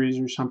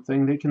surgeries or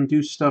something, they can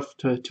do stuff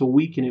to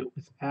weaken it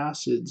with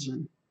acids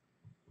and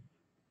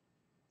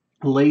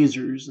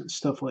lasers and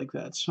stuff like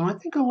that. So I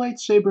think a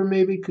lightsaber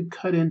maybe could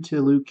cut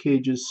into Luke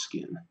Cage's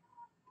skin.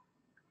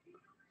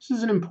 This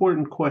is an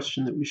important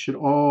question that we should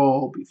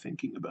all be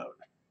thinking about.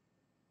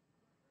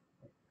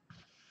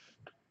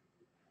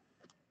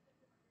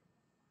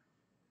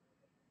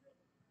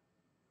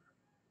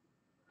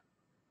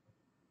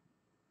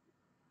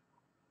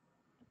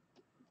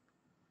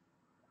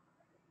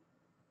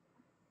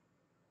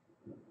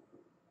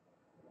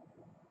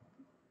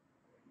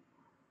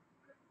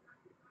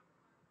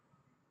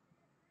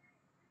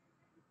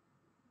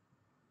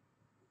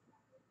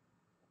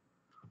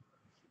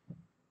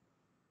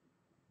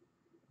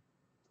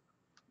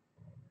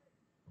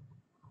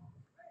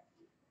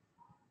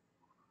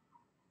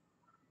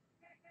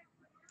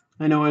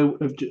 I know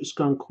I've just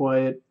gone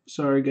quiet.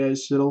 Sorry,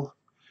 guys. It'll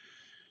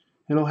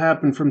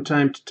happen from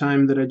time to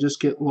time that I just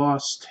get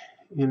lost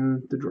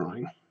in the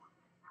drawing.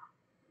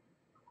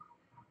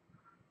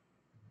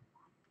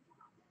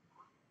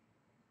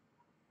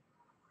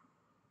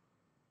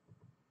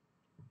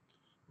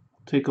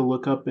 Take a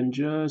look up in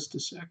just a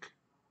sec.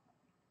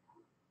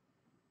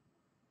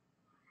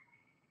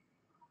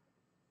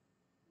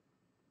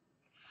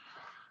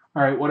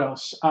 All right, what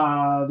else?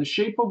 The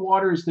Shape of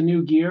Water is the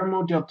new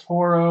Guillermo del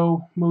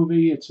Toro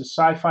movie. It's a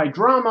sci-fi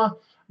drama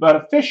about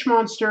a fish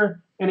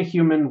monster and a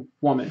human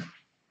woman.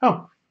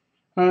 Oh,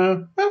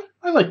 well,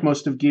 I like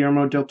most of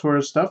Guillermo del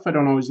Toro's stuff. I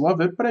don't always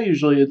love it, but I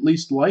usually at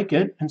least like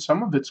it, and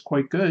some of it's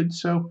quite good.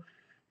 So,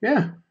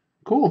 yeah,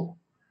 cool.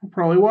 I'll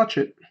probably watch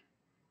it.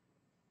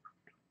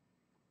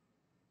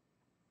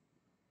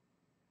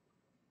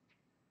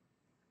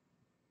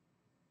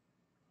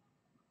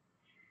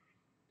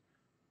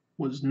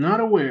 Was not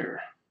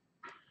aware.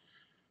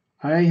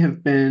 I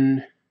have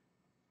been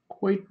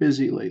quite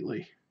busy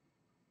lately.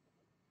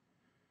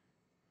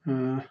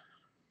 Uh,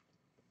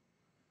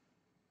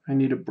 I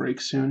need a break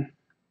soon.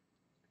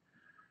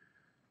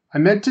 I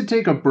meant to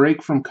take a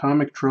break from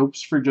comic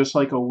tropes for just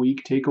like a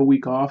week, take a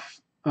week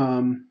off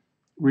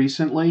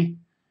recently.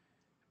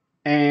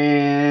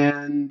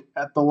 And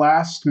at the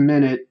last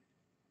minute,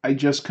 I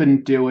just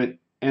couldn't do it.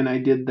 And I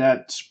did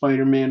that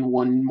Spider Man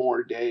One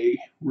More Day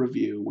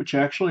review, which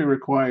actually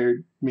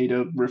required me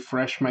to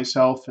refresh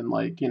myself and,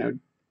 like,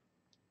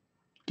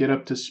 get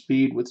up to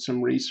speed with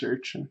some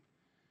research.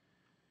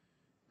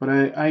 But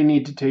I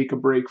need to take a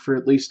break for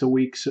at least a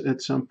week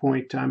at some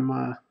point.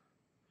 I'm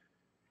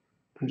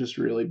just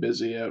really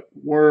busy at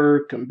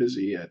work. I'm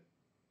busy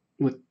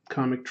with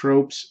comic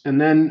tropes.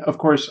 And then, of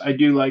course, I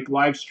do like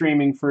live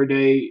streaming for a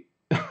day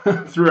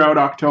throughout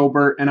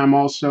October, and I'm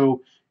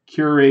also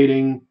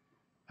curating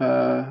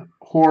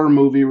horror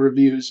movie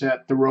reviews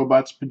at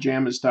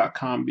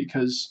therobotspajamas.com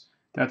because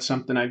that's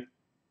something I've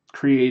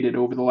created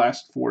over the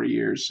last 4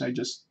 years. I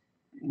just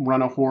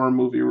run a horror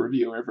movie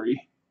review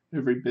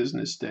every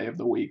business day of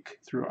the week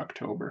through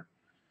October.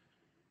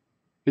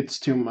 It's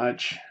too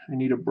much. I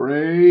need a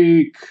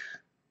break.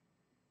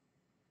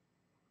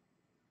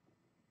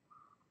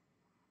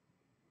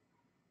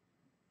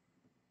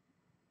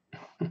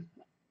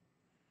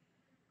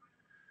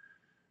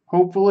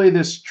 Hopefully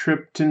this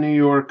trip to New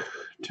York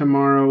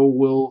tomorrow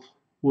will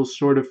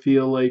sort of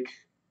feel like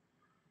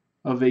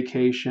a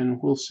vacation.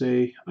 We'll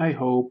see. I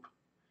hope.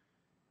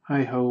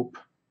 I hope.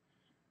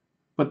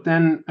 But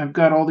then I've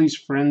got all these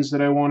friends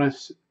that I want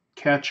to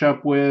catch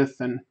up with,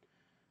 and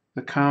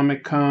the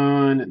Comic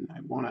Con, and I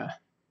want to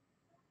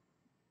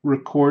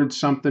record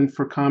something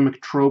for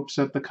Comic Tropes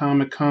at the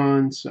Comic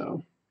Con.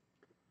 So,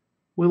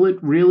 will it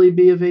really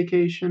be a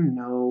vacation?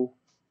 No.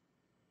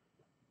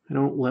 I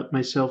don't let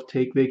myself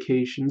take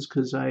vacations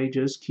because I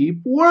just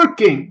keep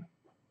working.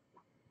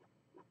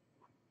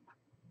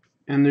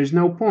 And there's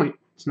no point.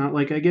 It's not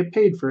like I get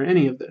paid for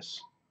any of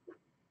this.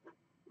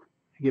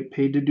 I get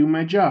paid to do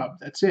my job.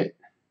 That's it.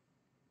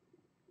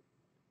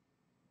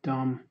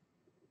 Dumb.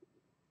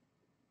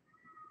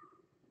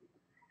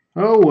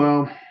 Oh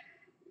well,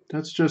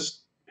 that's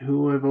just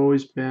who I've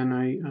always been.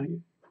 I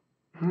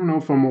don't know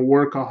if I'm a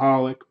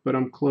workaholic, but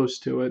I'm close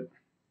to it.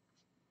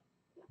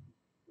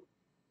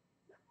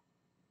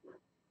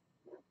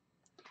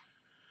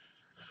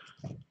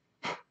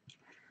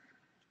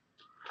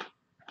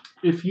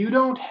 If you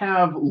don't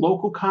have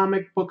local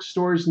comic book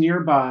stores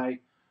nearby,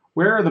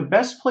 where are the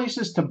best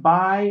places to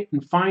buy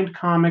and find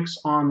comics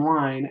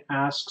online?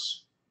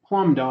 Asks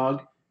Plum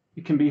Dog.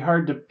 It can be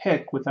hard to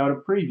pick without a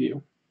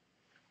preview.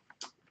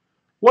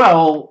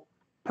 Well,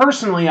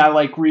 personally, I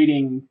like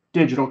reading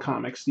digital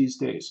comics these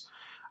days.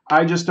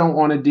 I just don't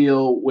want to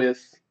deal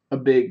with a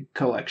big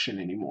collection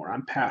anymore.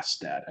 I'm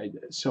past that.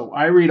 So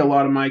I read a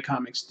lot of my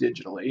comics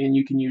digitally, and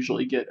you can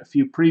usually get a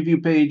few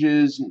preview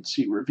pages and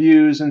see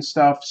reviews and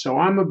stuff. So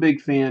I'm a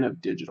big fan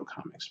of digital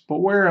comics. But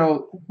where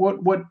else?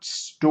 What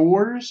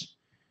stores?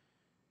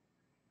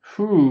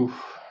 Whew.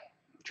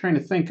 I'm trying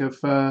to think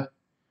if I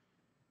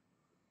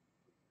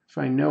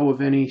know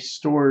of any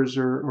stores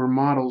or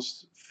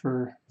models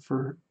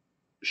for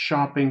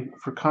shopping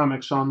for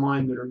comics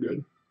online that are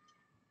good.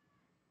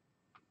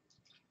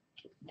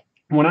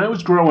 When I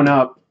was growing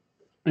up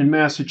in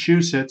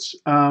Massachusetts,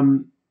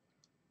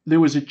 there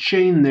was a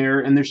chain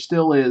there, and there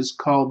still is,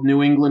 called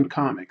New England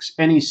Comics,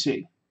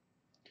 NEC.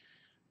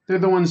 They're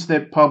the ones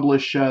that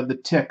publish The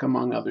Tick,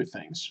 among other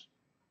things.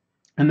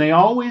 And they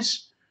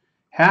always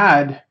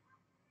had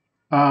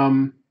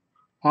um,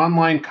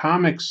 online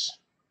comics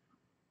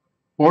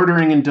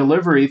ordering and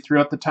delivery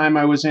throughout the time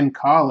I was in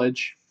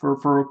college.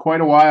 For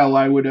quite a while,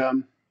 I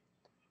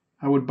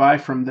would buy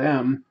from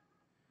them.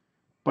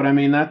 But I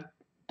mean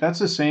that's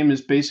the same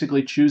as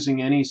basically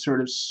choosing any sort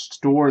of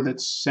store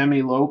that's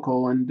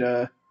semi-local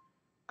and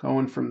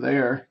going from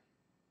there.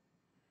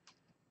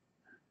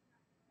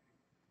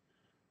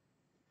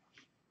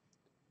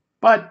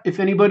 But if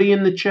anybody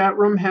in the chat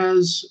room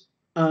has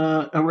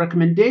a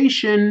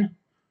recommendation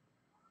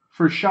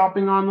for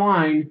shopping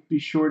online, be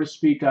sure to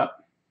speak up.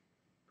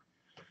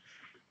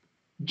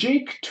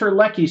 Jake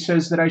Terlecki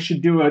says that I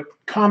should do a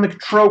comic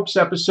tropes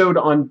episode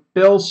on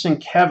Bill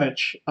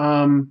Sienkiewicz.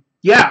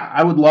 Yeah,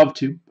 I would love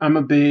to. I'm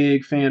a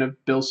big fan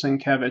of Bill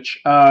Sienkiewicz.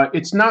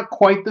 It's not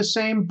quite the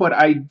same, but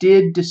I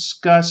did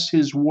discuss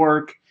his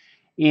work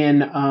in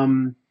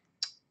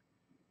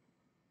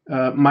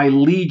my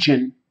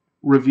Legion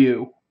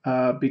review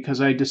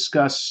because I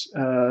discuss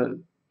the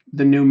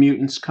New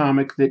Mutants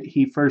comic that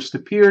he first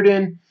appeared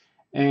in,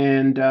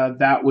 and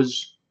that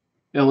was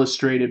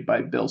illustrated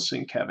by Bill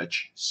Sienkiewicz.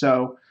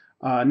 So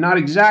not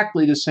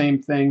exactly the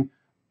same thing,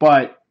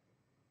 but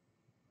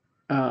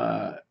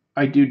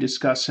I do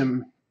discuss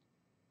him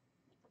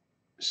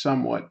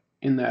somewhat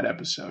in that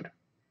episode.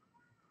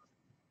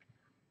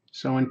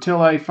 So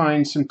until I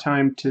find some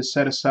time to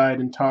set aside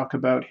and talk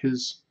about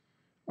his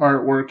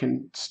artwork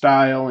and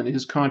style and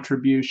his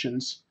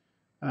contributions,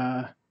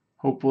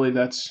 hopefully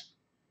that's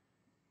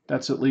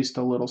at least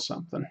a little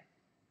something.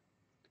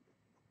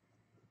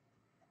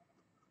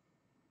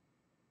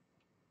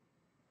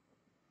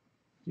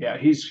 Yeah,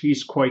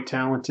 he's quite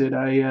talented.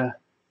 I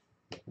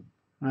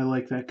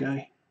like that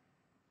guy.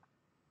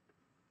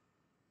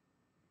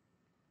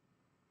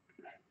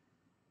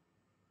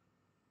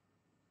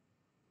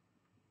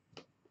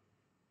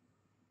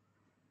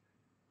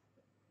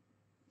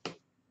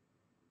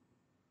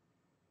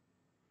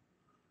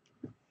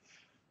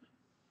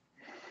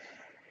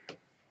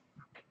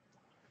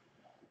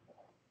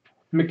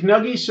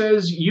 McNuggy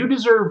says, you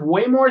deserve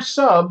way more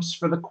subs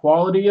for the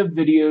quality of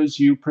videos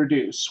you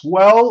produce.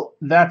 Well,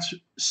 that's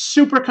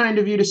super kind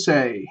of you to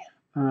say.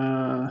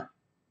 I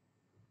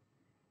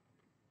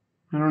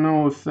don't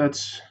know if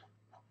that's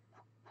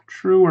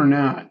true or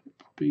not,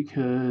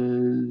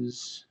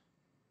 because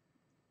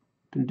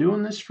I've been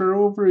doing this for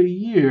over a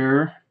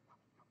year,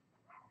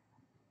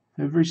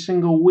 every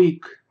single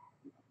week,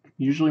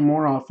 usually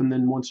more often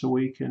than once a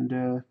week,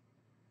 and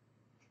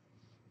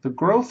the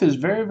growth is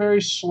very,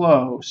 very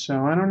slow,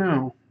 so I don't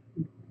know.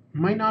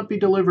 Might not be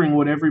delivering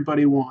what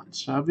everybody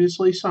wants.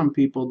 Obviously, some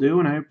people do,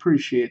 and I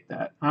appreciate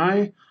that.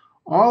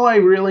 All I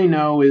really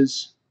know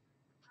is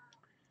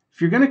if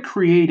you're going to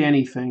create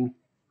anything,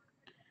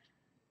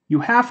 you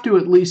have to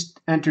at least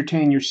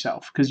entertain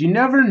yourself, because you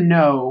never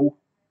know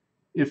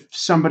if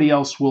somebody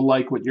else will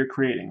like what you're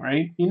creating,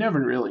 right? You never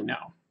really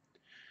know.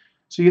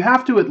 So you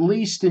have to at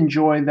least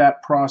enjoy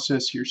that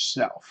process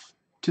yourself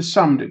to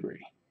some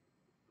degree.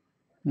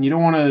 And you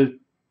don't want to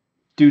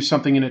do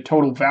something in a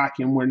total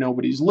vacuum where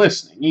nobody's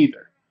listening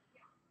either.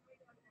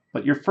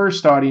 But your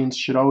first audience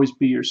should always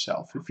be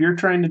yourself. If you're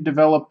trying to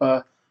develop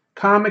a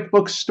comic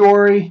book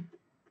story,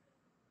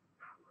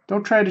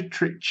 don't try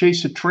to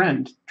chase a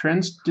trend.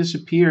 Trends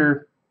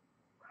disappear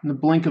in the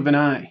blink of an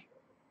eye.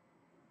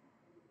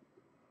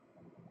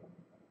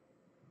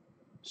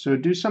 So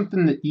do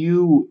something that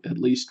you at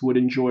least would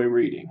enjoy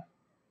reading.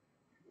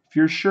 If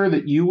you're sure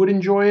that you would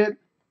enjoy it,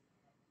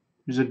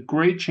 there's a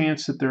great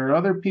chance that there are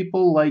other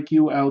people like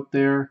you out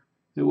there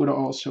that would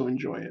also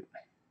enjoy it.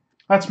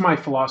 That's my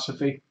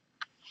philosophy.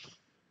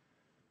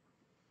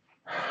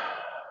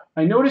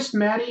 I noticed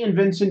Maddie and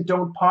Vincent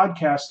don't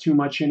podcast too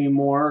much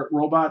anymore.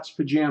 Robots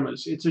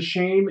Pajamas. It's a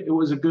shame. It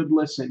was a good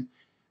listen.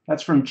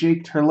 That's from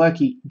Jake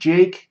Terlecki.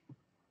 Jake,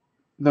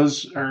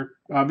 those are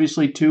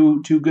obviously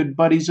two good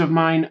buddies of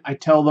mine. I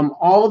tell them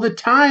all the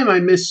time I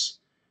miss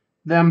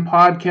them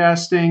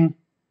podcasting.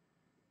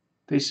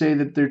 They say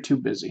that they're too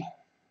busy.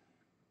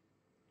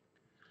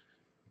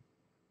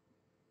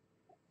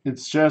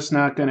 It's just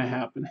not going to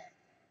happen.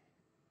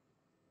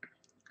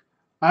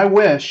 I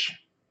wish.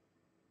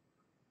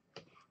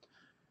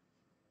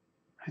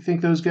 I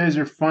think those guys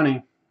are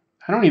funny.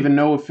 I don't even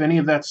know if any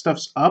of that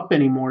stuff's up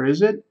anymore,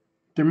 is it?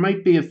 There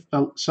might be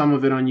some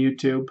of it on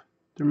YouTube.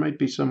 There might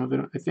be some of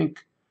it. I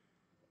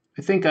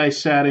think I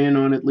sat in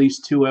on at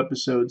least 2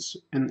 episodes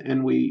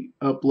and we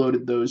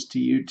uploaded those to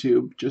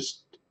YouTube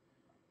just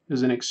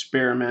as an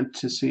experiment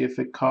to see if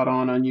it caught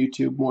on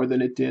YouTube more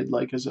than it did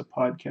like as a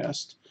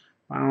podcast.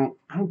 I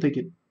don't think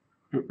it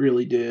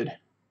really did. If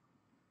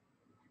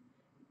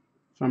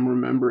I'm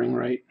remembering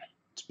right.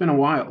 It's been a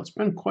while. It's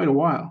been quite a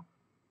while.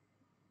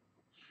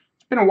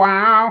 It's been a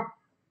while.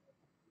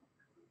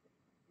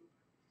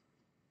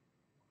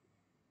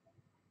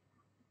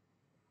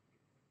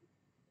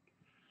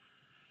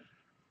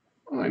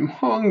 I'm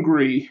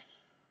hungry.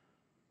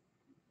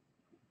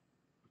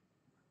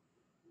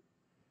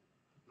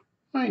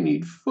 I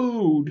need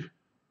food.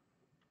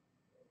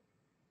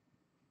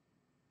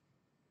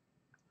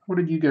 What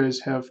did you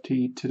guys have to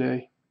eat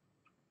today?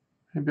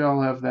 Maybe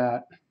I'll have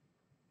that.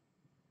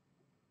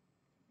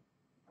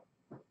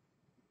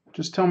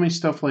 Just tell me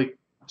stuff like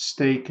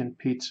steak and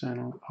pizza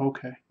and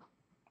okay.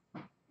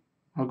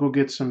 I'll go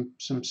get some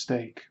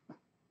steak.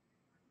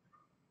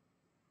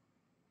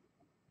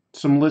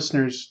 Some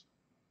listeners,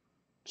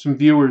 some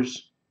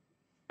viewers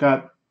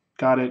got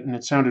it and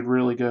it sounded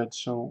really good,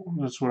 so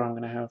that's what I'm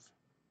going to have.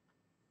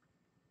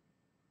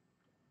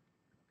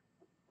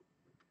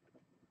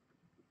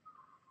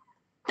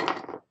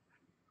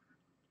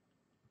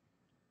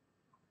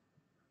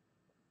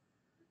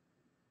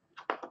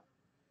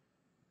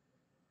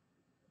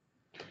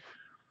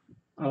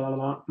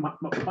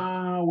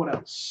 What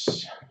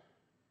else?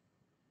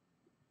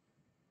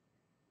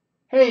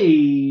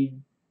 Hey,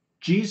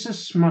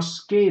 Jesus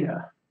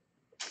Mosqueda.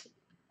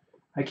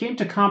 I came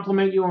to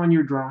compliment you on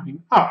your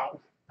drawing.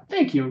 Oh,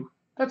 thank you.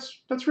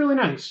 That's really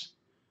nice.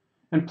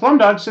 And Plum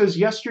Dog says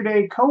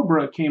yesterday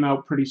Cobra came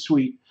out pretty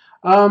sweet.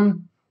 I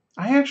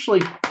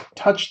actually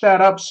touched that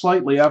up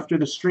slightly after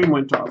the stream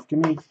went off.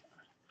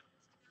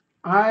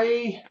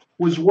 I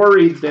was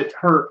worried that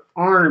her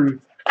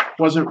arm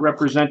wasn't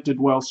represented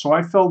well, so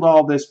I filled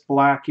all this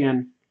black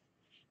in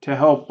to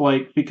help,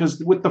 like,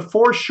 because with the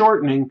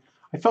foreshortening,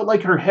 I felt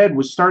like her head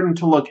was starting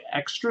to look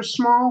extra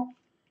small.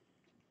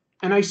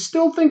 And I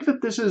still think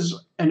that this is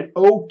an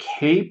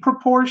okay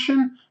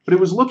proportion, but it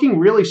was looking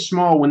really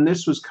small when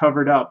this was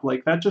covered up.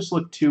 Like, that just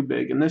looked too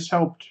big, and this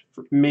helped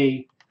for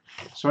me.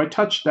 So I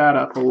touched that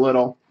up a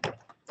little,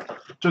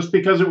 just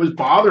because it was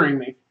bothering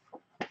me.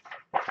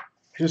 I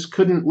just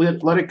couldn't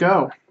let it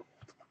go.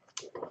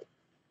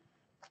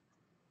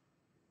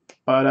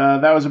 But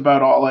that was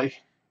about all I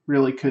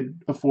really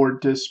could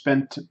afford to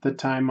spend the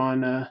time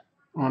on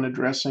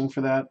addressing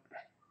for that.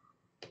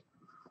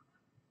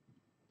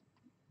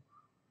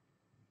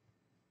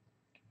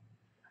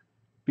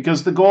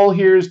 Because the goal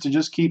here is to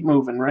just keep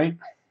moving, right?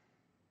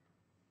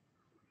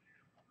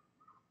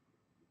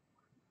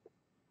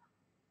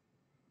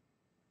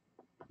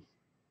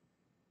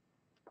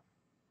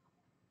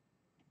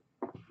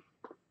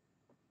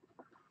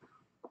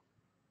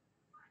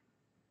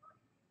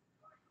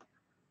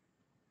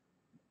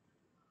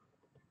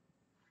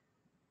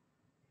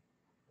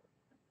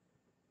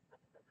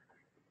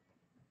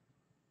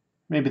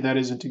 Maybe that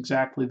isn't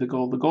exactly the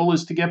goal. The goal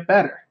is to get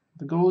better.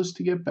 The goal is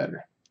to get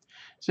better.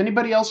 Is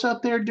anybody else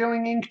out there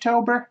doing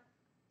Inktober?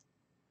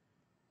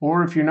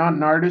 Or if you're not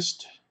an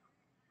artist,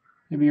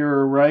 maybe you're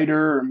a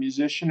writer or a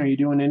musician, are you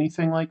doing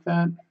anything like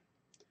that?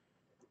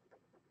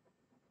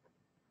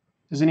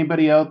 Has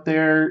anybody out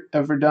there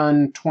ever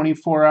done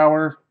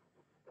 24-hour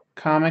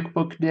comic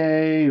book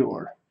day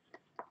or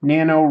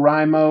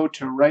NaNoWriMo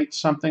to write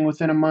something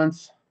within a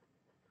month?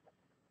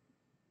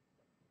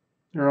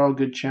 They're all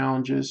good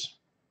challenges.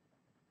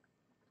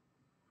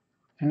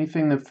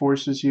 Anything that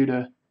forces you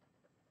to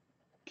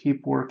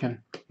keep working.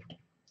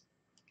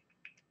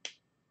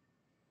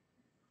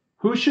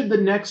 Who should be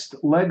the next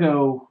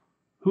Lego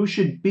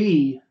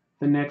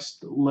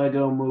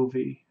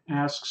movie?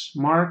 Asks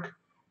Mark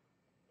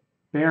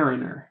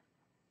Barriner.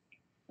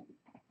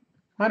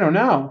 I don't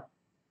know.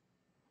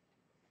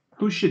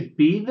 Who should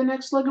be the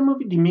next Lego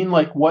movie? Do you mean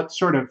like what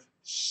sort of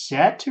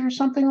set or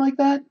something like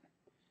that?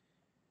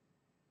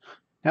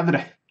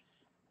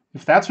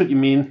 If that's what you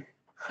mean,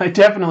 I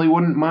definitely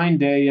wouldn't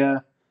mind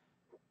a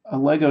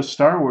Lego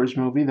Star Wars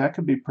movie. That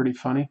could be pretty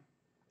funny.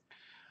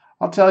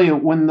 I'll tell you,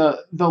 when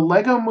the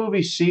Lego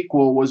movie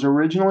sequel was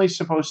originally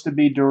supposed to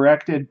be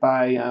directed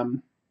by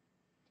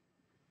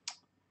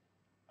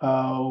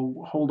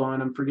hold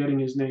on, I'm forgetting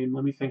his name.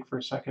 Let me think for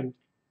a second.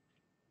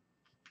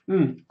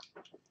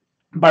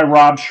 By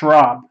Rob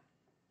Schrab,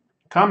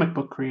 comic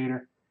book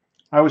creator.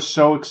 I was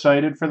so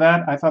excited for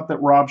that. I thought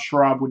that Rob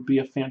Schrab would be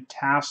a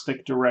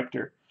fantastic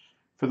director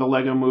for the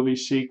Lego Movie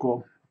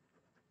sequel.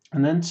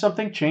 And then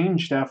something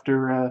changed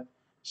after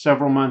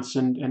several months,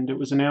 and it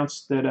was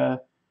announced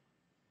that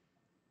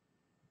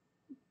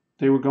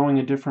they were going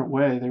a different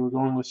way. They were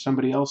going with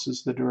somebody else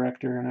as the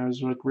director, and I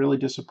was like really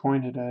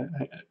disappointed.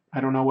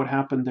 I don't know what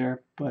happened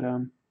there, but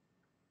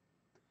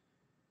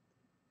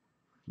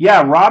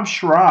yeah, Rob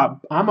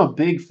Schrab. I'm a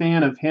big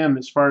fan of him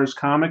as far as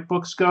comic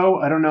books go.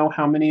 I don't know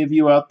how many of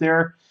you out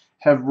there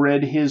have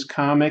read his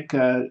comic,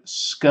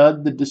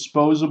 Scud the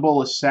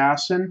Disposable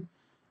Assassin.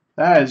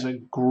 That is a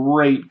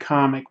great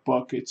comic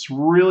book. It's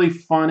really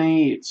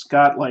funny. It's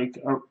got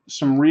like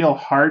some real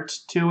heart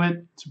to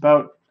it. It's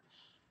about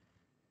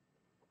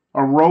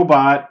a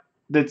robot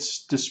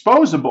that's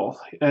disposable.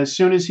 As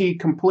soon as he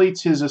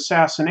completes his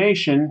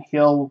assassination,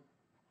 he'll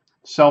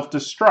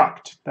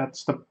self-destruct.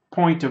 That's the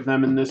point of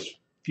them in this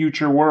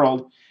future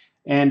world.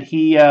 And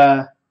he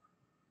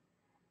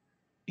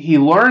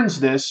learns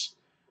this,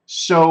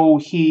 so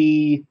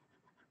he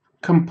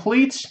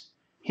completes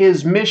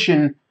his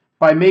mission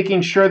by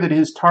making sure that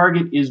his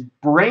target is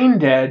brain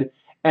dead,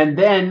 and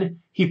then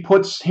he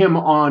puts him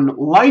on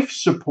life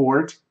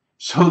support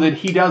so that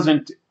he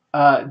doesn't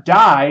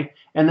die,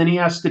 and then he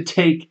has to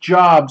take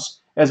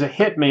jobs as a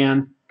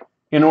hitman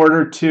in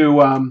order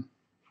to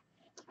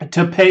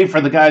pay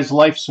for the guy's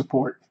life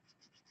support.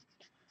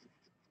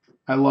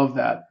 I love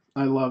that.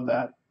 I love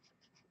that.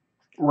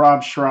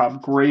 Rob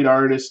Schrab, great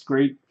artist,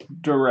 great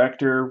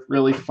director,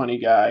 really funny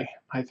guy.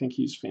 I think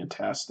he's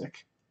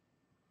fantastic.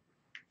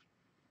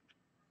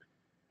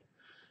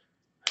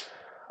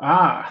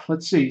 Ah,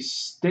 let's see.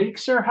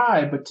 Stakes are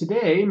high, but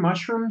today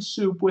mushroom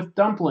soup with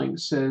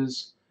dumplings,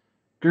 says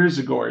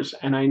Gerzigors.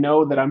 And I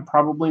know that I'm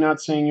probably not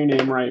saying your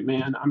name right,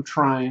 man. I'm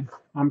trying.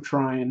 I'm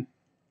trying.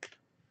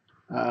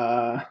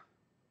 Uh,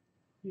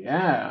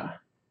 yeah.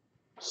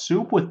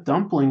 Soup with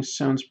dumplings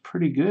sounds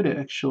pretty good,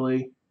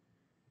 actually.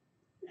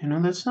 You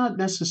know, that's not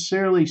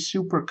necessarily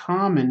super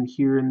common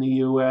here in the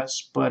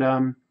U.S., but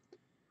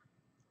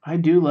I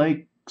do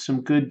like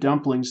some good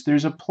dumplings.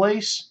 There's a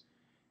place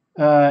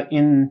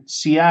in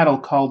Seattle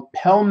called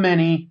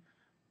Pelmeni,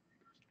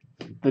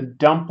 the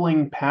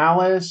Dumpling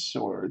Palace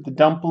or the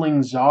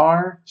Dumpling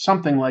Czar,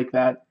 something like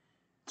that.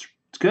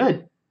 It's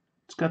good.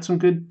 It's got some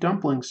good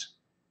dumplings.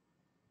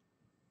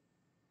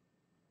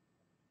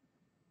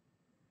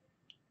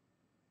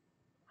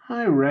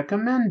 I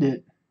recommend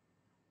it.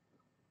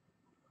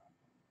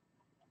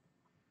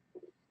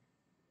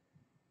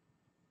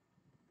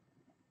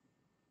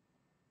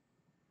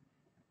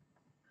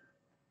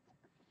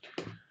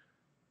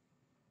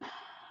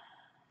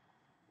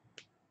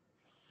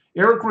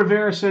 Eric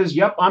Rivera says,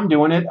 "Yep, I'm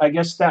doing it." I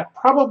guess that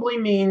probably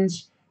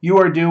means you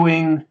are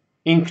doing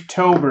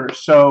Inktober.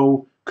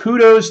 So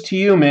kudos to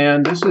you,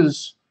 man. This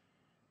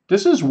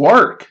is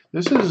work.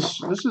 This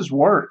is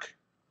work.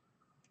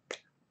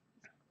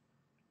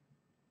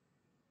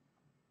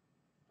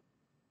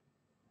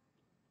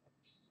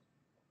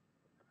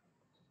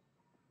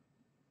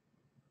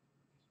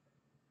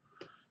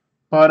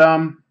 But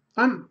I'm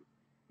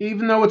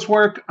even though it's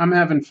work, I'm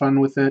having fun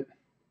with it.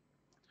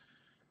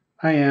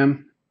 I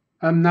am.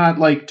 I'm not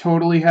like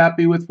totally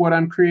happy with what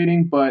I'm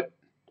creating, but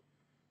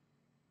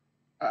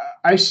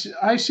I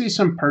see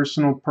some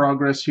personal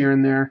progress here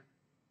and there.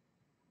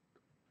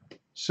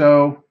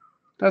 So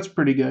that's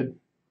pretty good.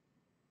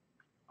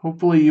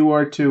 Hopefully you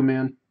are too,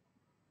 man.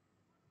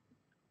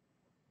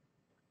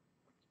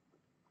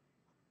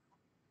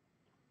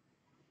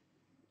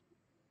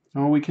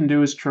 All we can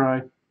do is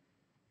try.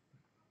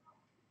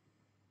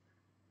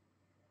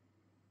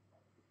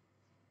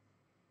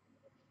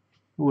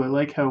 Ooh, I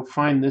like how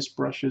fine this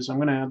brush is. I'm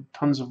going to have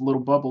tons of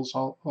little bubbles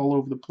all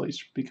over the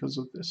place because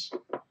of this.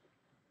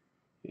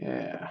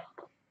 Yeah,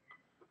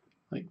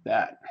 like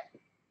that.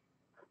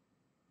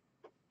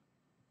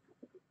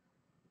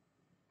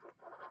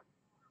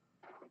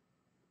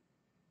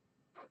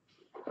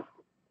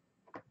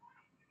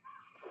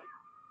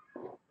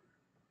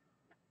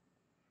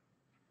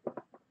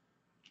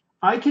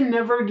 I can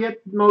never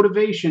get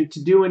motivation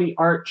to do any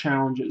art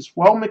challenges.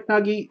 Well,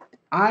 McNuggy,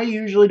 I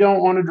usually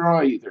don't want to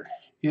draw either.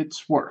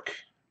 It's work.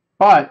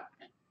 But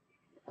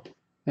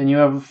then you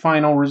have a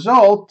final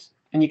result,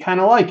 and you kind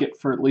of like it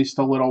for at least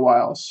a little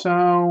while.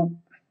 So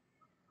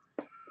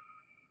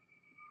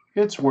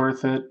it's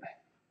worth it.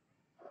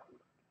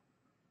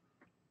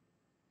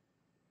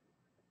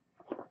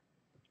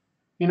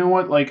 You know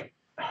what? Like,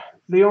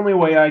 the only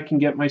way I can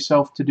get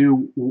myself to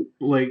do,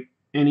 like,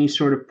 any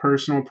sort of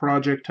personal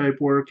project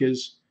type work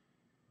is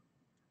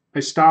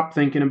I stop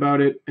thinking about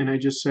it and I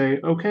just say,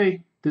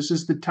 okay, this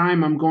is the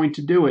time I'm going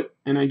to do it.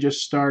 And I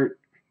just start,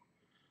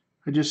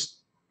 I just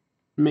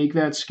make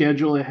that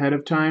schedule ahead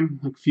of time.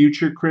 Like,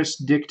 future Chris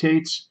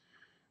dictates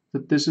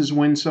that this is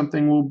when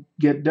something will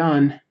get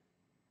done.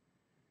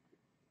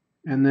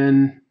 And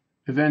then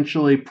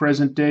eventually,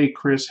 present day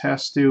Chris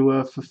has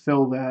to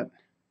fulfill that.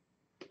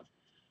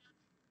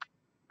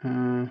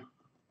 Uh,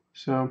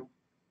 so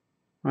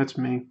that's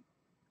me.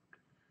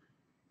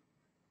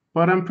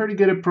 But I'm pretty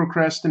good at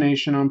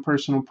procrastination on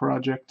personal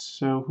projects,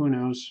 so who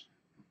knows.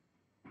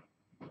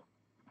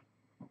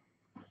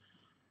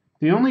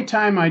 The only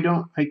time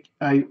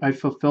I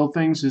fulfill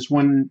things is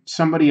when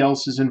somebody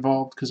else is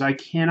involved, because I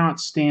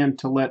cannot stand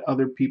to let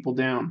other people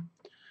down.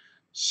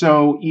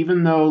 So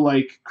even though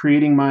like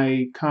creating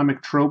my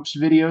comic tropes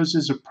videos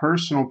is a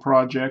personal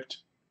project,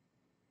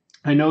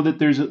 I know that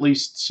there's at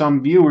least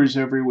some viewers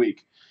every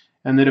week,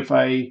 and that if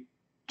I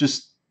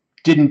just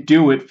didn't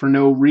do it for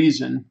no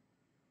reason,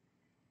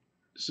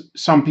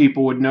 some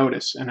people would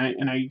notice, and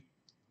I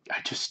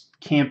just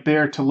can't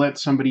bear to let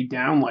somebody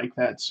down like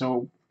that.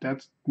 So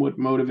that's what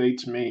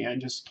motivates me. I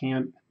just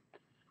can't.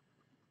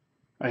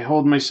 I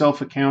hold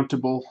myself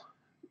accountable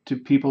to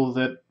people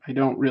that I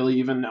don't really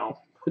even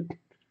know.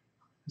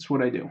 That's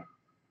what I do.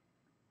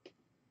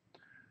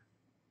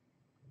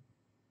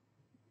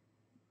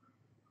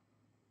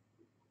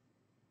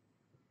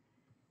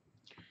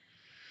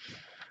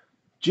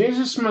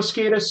 Jesus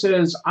Mosqueda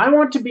says, I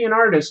want to be an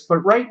artist, but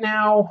right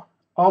now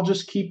I'll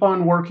just keep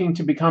on working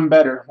to become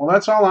better. Well,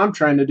 that's all I'm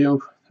trying to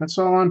do. That's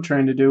all I'm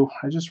trying to do.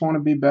 I just want to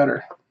be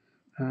better.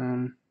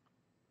 I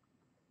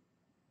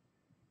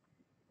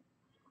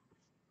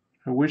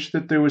wish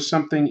that there was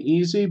something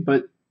easy,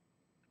 but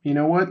you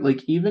know what?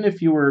 Like, even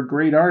if you were a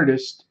great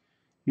artist,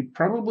 you'd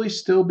probably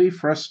still be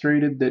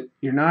frustrated that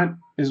you're not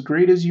as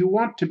great as you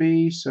want to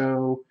be,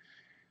 so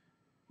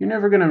you're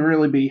never going to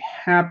really be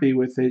happy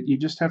with it. You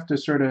just have to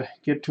sort of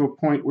get to a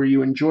point where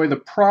you enjoy the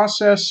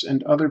process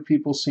and other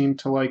people seem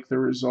to like the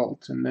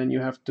result. And then you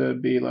have to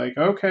be like,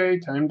 okay,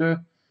 time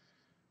to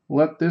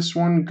let this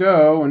one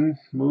go and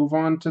move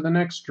on to the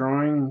next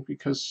drawing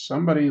because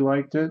somebody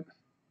liked it.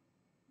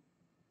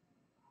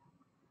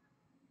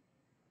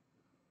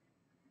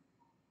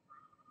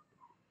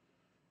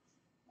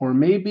 Or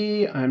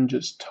maybe I'm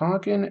just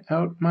talking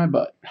out my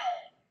butt.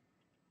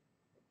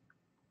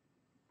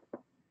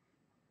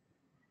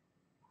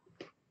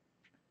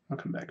 I'll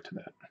come back to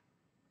that.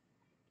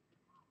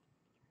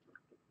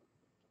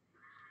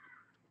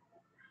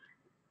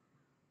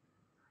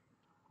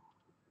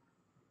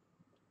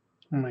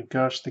 Oh my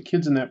gosh, the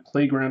kids in that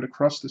playground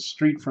across the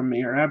street from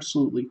me are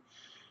absolutely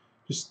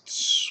just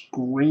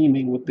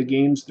screaming with the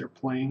games they're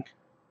playing.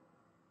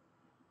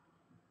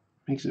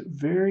 Makes it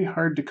very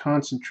hard to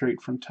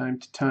concentrate from time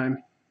to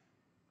time.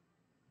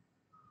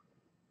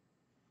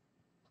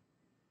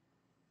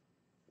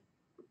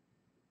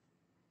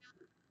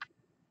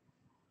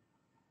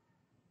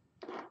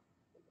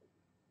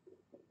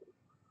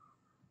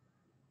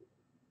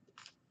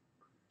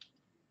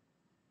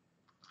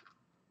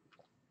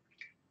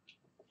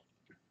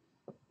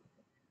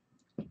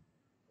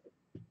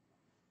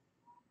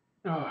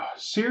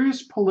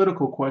 Serious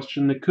political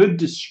question that could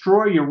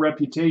destroy your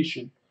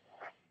reputation.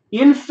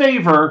 In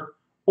favor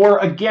or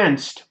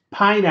against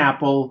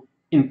pineapple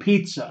in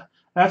pizza?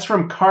 That's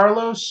from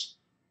Carlos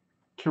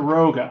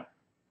Quiroga.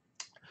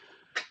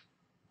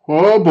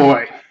 Oh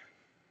boy.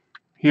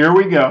 Here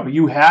we go.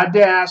 You had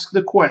to ask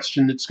the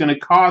question that's going to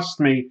cost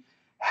me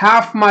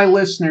half my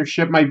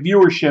listenership, my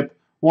viewership,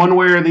 one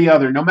way or the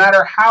other. No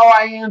matter how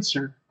I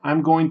answer,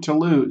 I'm going to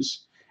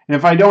lose. And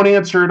if I don't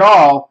answer at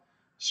all,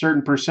 a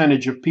certain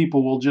percentage of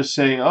people will just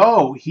say,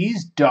 oh,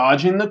 he's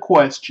dodging the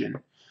question.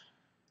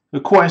 The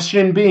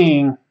question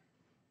being,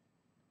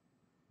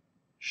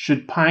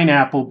 should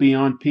pineapple be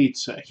on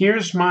pizza?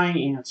 Here's my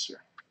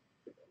answer.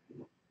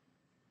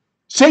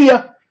 See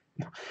ya!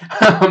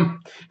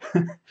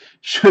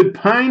 Should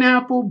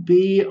pineapple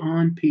be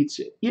on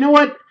pizza? You know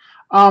what?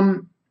 I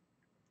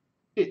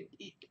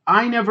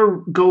never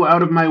go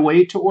out of my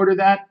way to order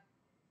that,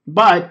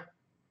 but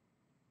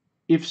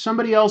if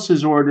somebody else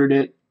has ordered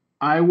it,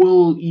 I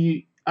will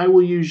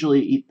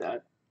usually eat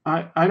that.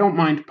 I don't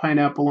mind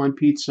pineapple on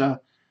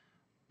pizza,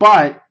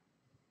 but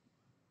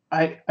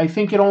I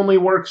think it only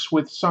works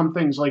with some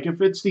things. Like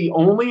if it's the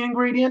only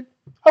ingredient,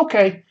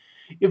 okay.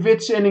 If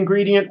it's an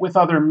ingredient with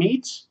other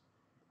meats,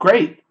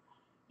 great.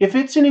 If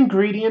it's an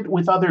ingredient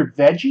with other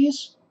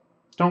veggies,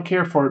 don't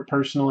care for it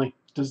personally.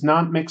 Does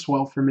not mix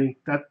well for me.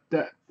 That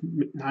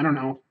I don't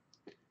know.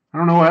 I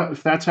don't know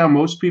if that's how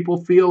most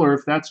people feel or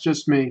if that's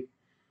just me.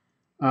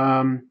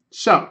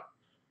 So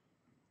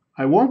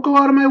I won't go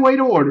out of my way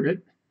to order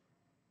it.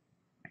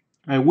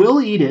 I will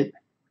eat it,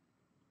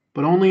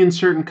 but only in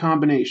certain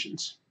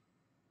combinations.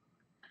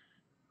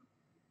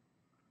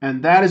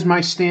 And that is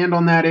my stand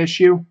on that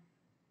issue.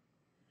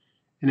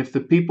 And if the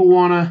people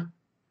want to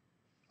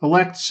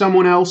elect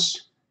someone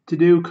else to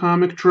do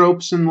comic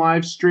tropes and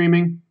live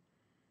streaming,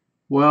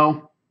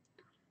 well,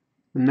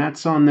 then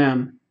that's on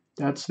them.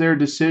 That's their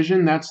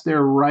decision. That's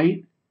their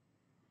right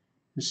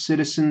as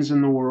citizens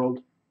in the world.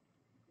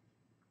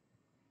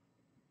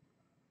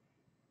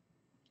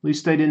 At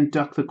least I didn't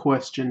duck the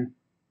question.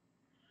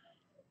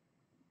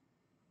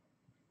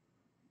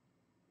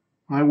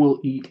 I will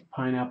eat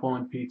pineapple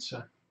on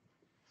pizza.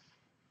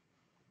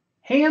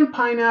 Ham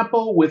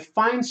pineapple with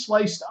fine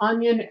sliced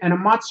onion and a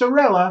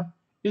mozzarella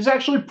is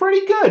actually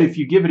pretty good if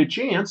you give it a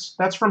chance.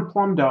 That's from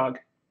Plum Dog.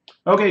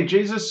 Okay,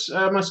 Jesus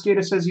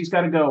Mosqueda says he's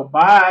got to go.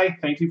 Bye.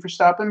 Thank you for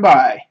stopping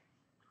by.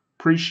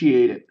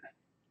 Appreciate it.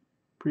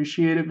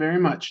 Appreciate it very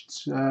much.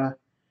 It's a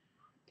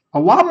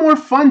lot more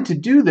fun to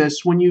do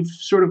this when you've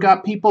sort of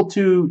got people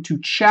to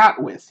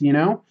chat with, you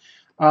know?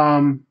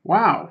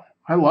 Wow,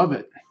 I love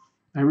it.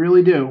 I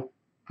really do.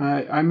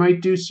 I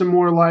might do some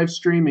more live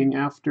streaming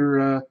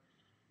after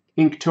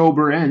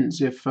Inktober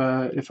ends if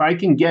I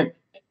can get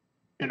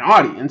an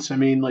audience. I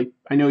mean, like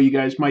I know you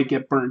guys might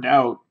get burned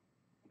out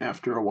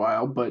after a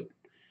while, but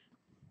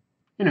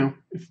you know,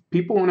 if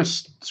people want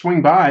to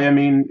swing by, I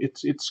mean,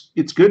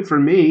 it's good for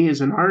me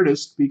as an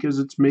artist because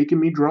it's making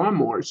me draw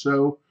more.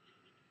 So,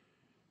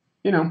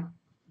 you know,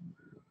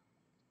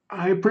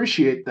 I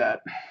appreciate that.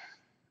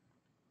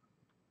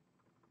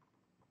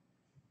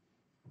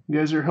 You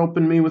guys are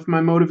helping me with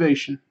my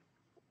motivation.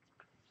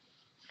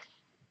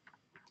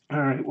 All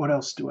right, what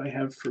else do I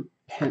have for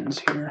pens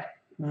here?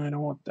 I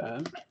don't want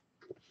that.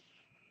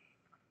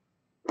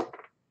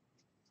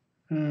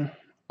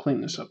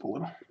 Clean this up a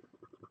little.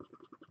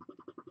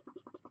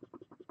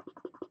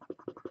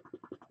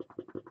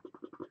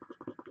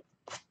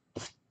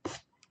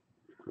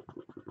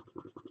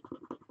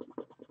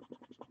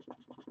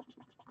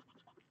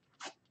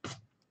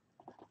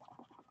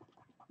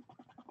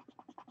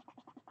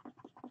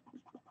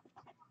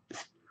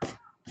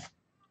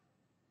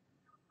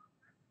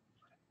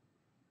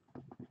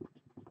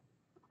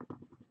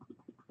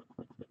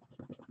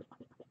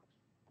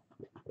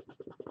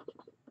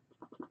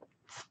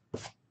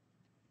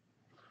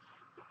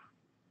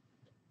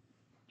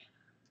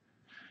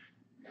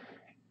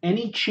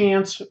 Any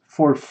chance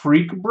for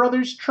Freak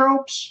Brothers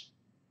tropes?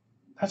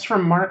 That's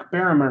from Mark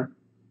Barrimer.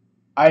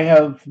 I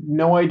have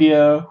no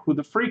idea who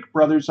the Freak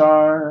Brothers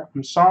are.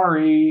 I'm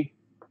sorry.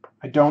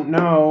 I don't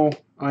know.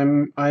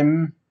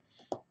 I'm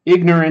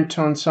ignorant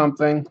on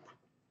something.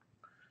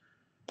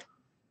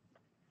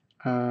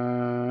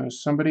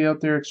 Somebody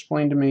out there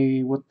explain to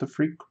me what the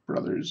Freak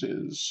Brothers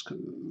is,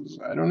 because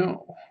I don't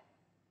know.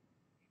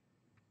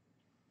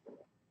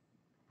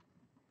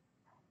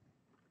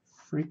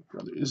 Freak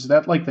Brothers. Is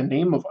that like the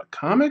name of a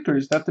comic, or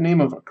is that the name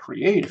of a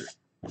creator?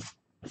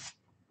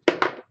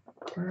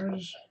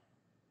 Where's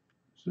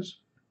this?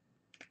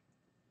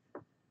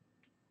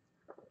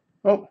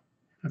 Oh,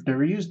 I've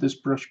never used this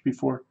brush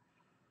before.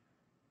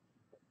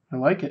 I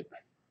like it.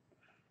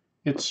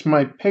 It's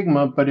my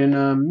Pigma, but in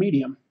a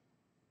medium.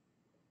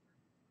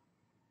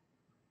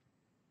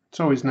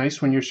 It's always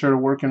nice when you're sort of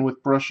working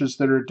with brushes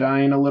that are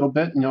dying a little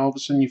bit, and all of a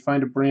sudden you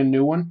find a brand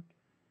new one.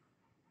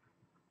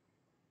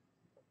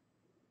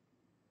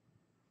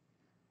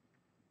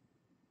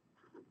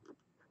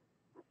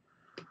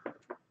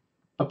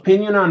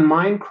 Opinion on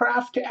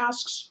Minecraft,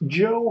 asks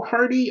Joe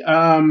Hardy.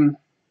 Yeah,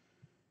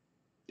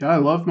 I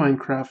love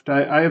Minecraft.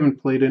 I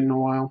haven't played it in a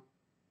while.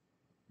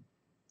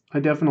 I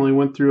definitely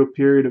went through a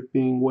period of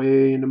being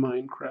way into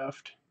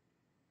Minecraft.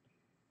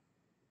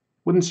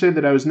 Wouldn't say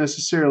that I was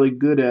necessarily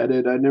good at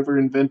it. I never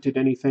invented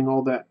anything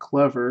all that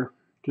clever.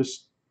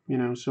 Just, you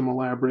know, some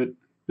elaborate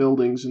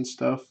buildings and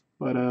stuff.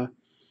 But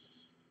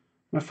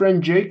my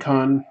friend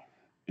Jaycon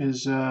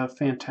is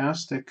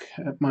fantastic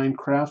at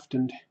Minecraft,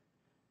 and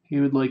he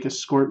would like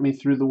escort me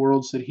through the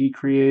worlds that he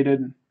created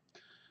and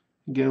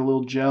get a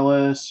little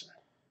jealous.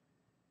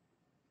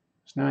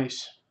 It's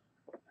nice.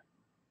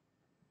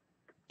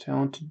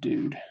 Talented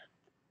dude.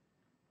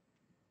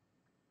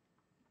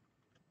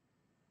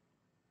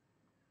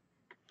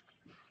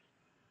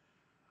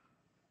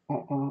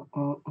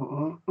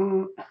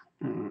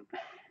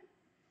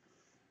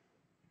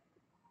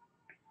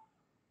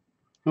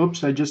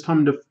 Oops, I just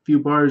hummed a few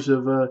bars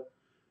of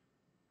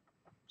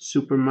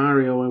Super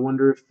Mario. I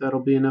wonder if that'll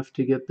be enough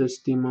to get this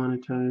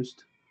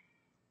demonetized.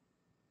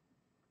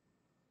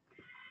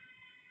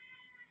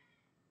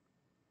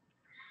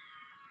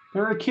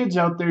 There are kids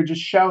out there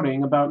just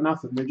shouting about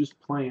nothing. They're just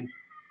playing.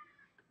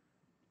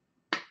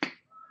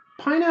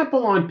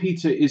 Pineapple on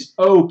pizza is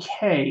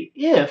okay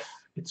if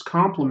it's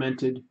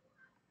complemented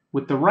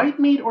with the right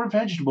meat or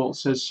vegetable,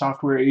 says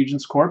Software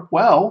Agents Corp.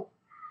 Well,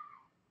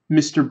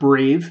 Mr.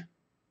 Brave,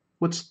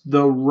 what's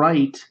the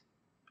right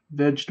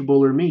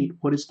vegetable or meat?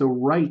 What is the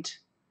right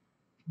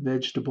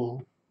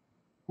vegetable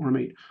or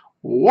meat?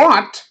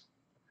 What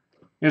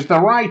is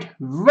the right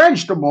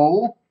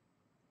vegetable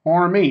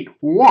or meat?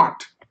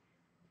 What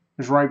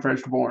is right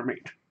vegetable or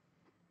meat?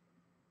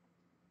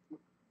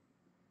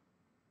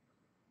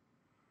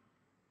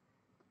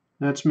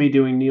 That's me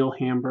doing Neil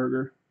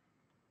Hamburger.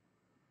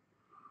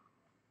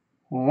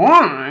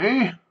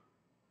 Why?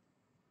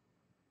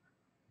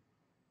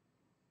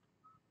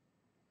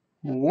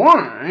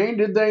 Why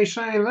did they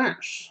say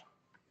this?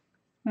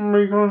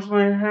 Because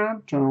they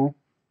had to.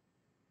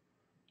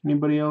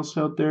 Anybody else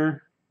out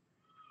there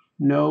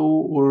know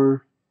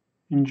or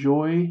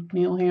enjoy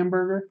Neil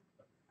Hamburger?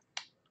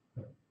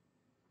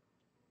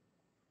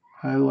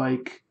 I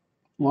like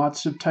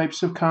lots of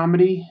types of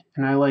comedy,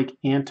 and I like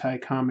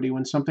anti-comedy.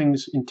 When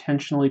something's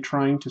intentionally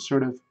trying to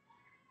sort of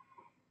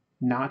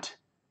not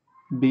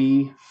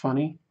be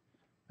funny,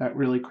 that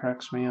really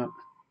cracks me up.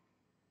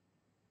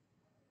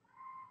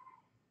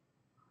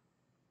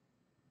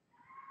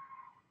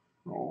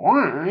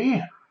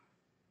 Why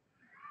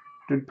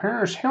did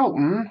Paris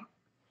Hilton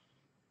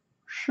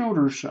showed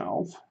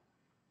herself.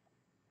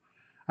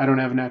 I don't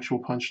have an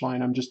actual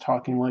punchline. I'm just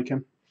talking like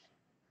him.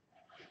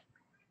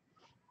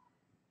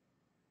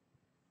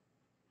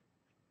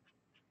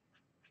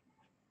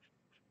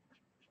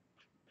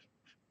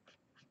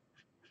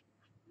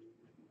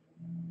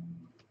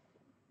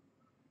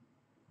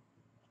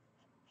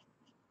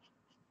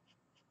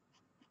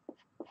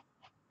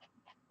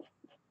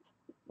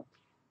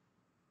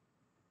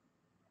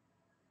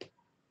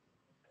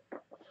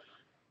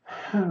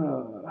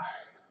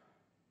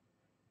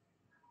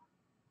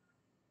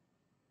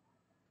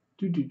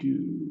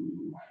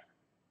 Do.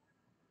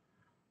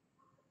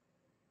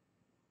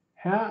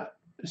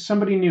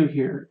 Somebody new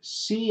here.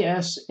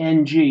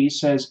 CSNG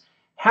says,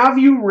 have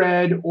you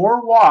read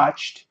or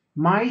watched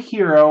My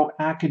Hero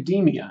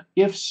Academia?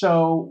 If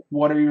so,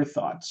 what are your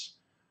thoughts?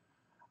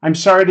 I'm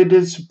sorry to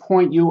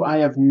disappoint you. I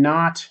have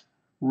not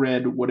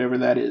read whatever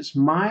that is.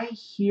 My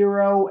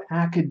Hero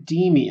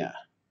Academia.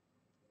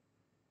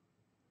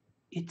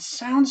 It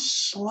sounds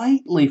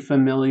slightly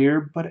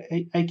familiar, but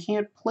I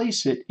can't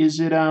place it. Is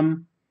it anime?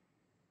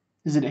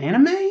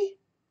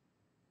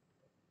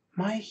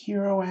 My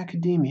Hero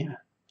Academia.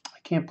 I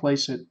can't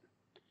place it.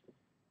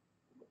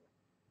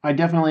 I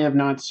definitely have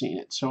not seen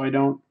it, so I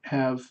don't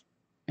have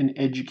an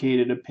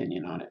educated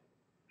opinion on it.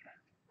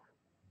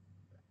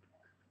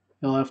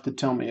 You'll have to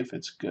tell me if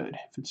it's good,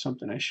 if it's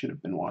something I should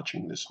have been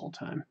watching this whole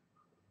time.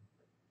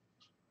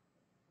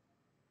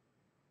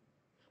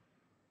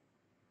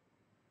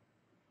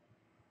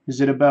 Is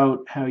it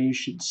about how you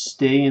should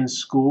stay in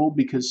school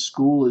because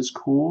school is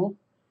cool?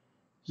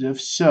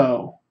 If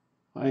so,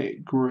 I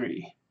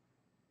agree.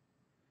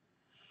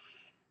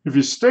 If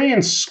you stay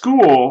in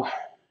school,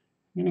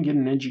 you're going to get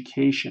an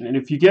education. And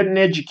if you get an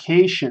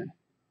education,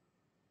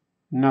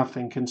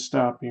 nothing can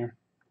stop you.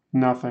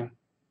 Nothing.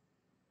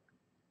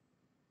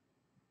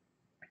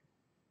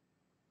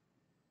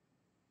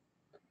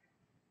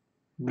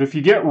 But if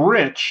you get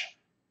rich,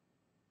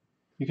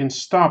 you can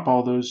stop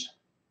all those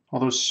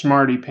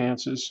smarty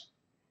pantses.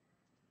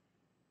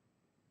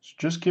 So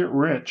just get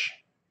rich.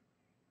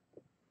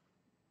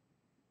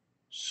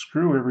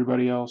 Screw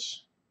everybody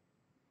else.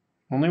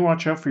 Only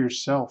watch out for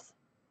yourself.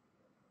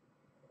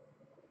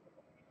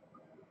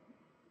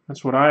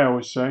 That's what I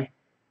always say.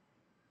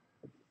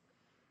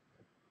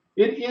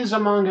 It is a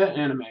manga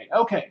anime.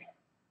 Okay.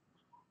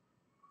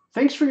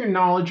 Thanks for your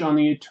knowledge on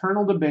the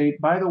eternal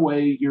debate. By the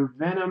way, your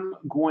Venom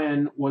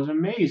Gwen was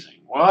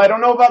amazing. Well, I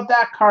don't know about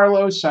that,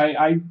 Carlos.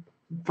 I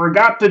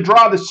forgot to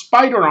draw the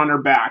spider on her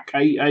back.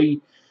 I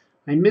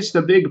missed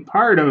a big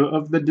part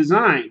of the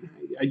design.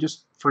 I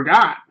just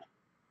forgot.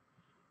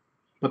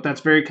 But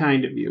that's very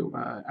kind of you.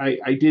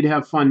 I did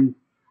have fun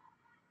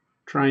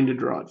trying to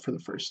draw it for the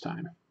first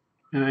time.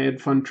 And I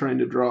had fun trying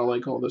to draw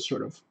like all the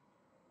sort of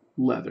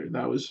leather.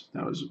 That was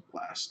a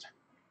blast.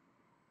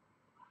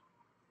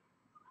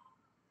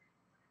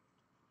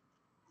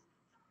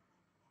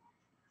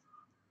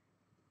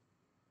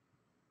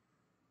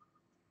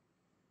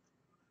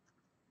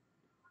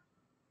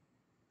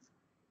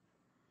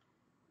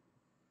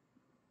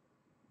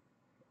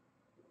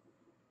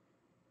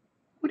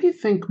 What do you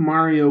think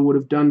Mario would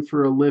have done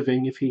for a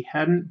living if he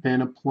hadn't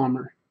been a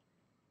plumber?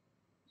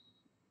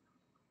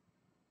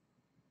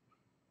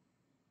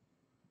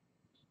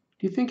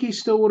 Do you think he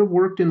still would have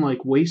worked in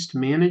like waste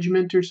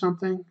management or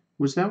something?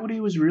 Was that what he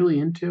was really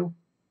into?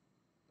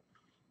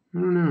 I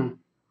don't know.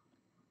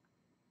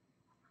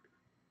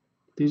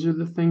 These are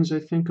the things I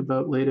think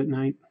about late at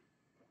night.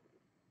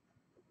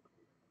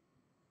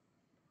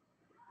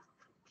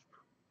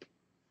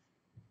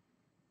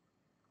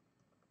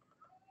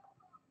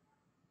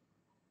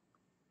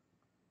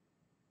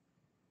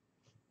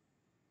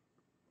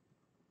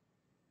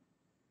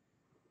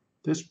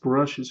 This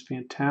brush is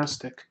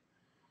fantastic.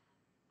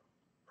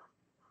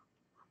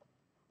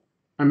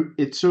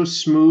 It's so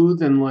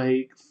smooth and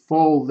like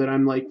full that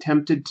I'm like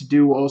tempted to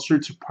do all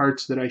sorts of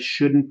parts that I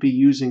shouldn't be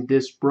using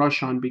this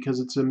brush on because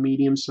it's a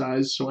medium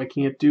size, so I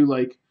can't do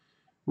like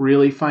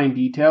really fine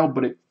detail,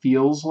 but it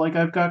feels like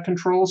I've got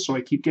control, so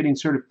I keep getting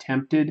sort of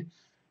tempted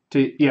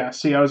to, yeah,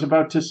 see, I was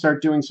about to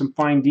start doing some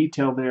fine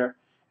detail there,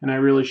 and I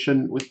really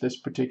shouldn't with this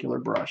particular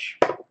brush.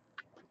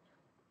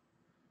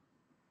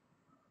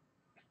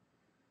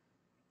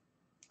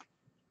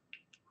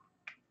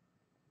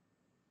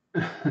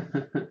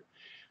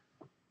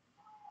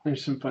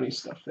 There's some funny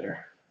stuff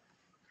there.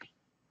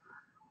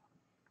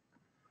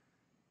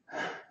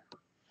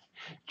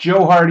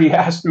 Joe Hardy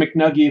asked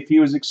McNuggy if he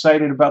was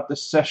excited about the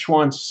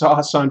Szechuan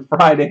sauce on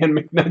Friday, and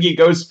McNuggy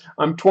goes,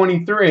 I'm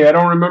 23. I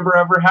don't remember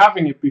ever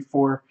having it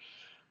before.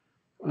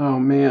 Oh,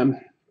 man.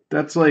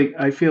 That's like,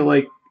 I feel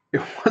like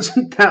it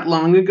wasn't that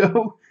long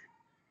ago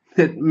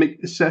that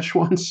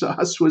Szechuan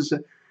sauce was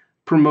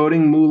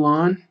promoting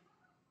Mulan.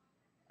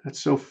 That's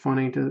so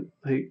funny to,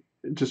 like,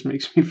 it just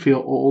makes me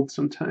feel old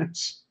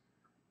sometimes.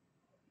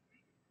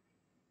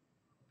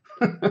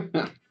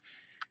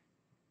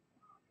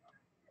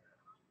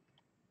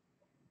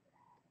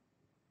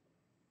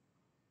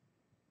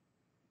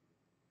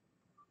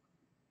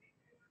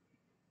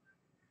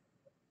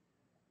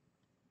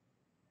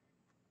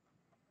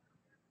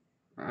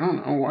 I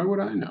don't know. Why would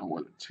I know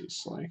what it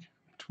tastes like?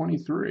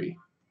 23.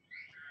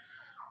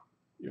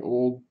 You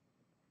old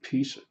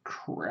piece of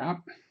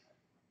crap.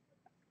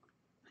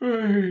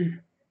 Hey,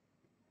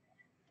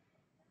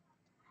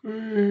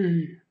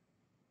 hey,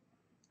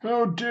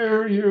 how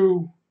dare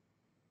you?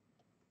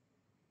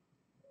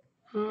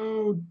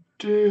 How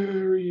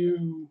dare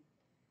you?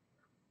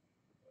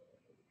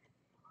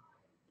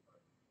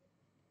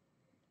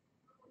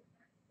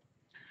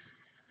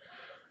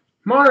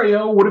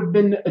 Mario would have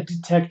been a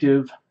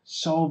detective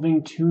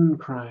solving toon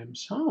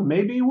crimes. Oh,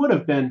 maybe he would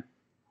have been.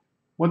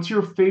 What's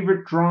your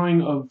favorite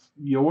drawing of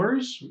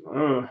yours?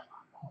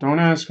 Don't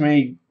ask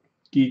me,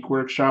 Geek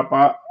Workshop.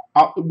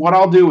 What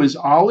I'll do is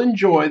I'll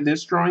enjoy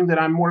this drawing that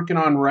I'm working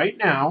on right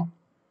now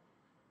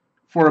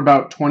for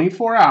about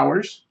 24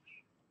 hours,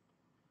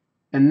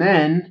 and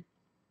then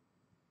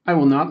I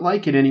will not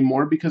like it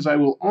anymore because I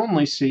will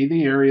only see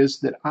the areas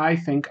that I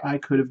think I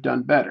could have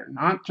done better.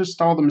 Not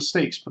just all the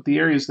mistakes, but the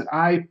areas that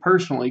I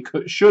personally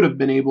should have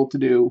been able to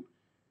do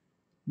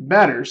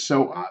better.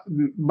 So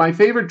my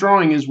favorite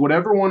drawing is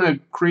whatever one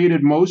I've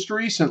created most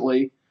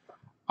recently.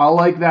 I'll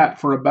like that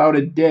for about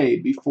a day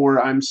before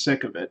I'm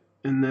sick of it,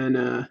 and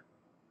then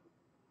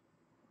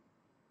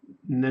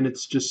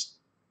it's just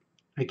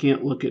I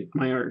can't look at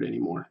my art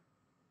anymore.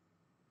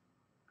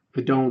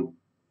 I don't.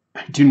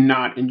 I do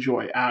not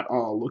enjoy at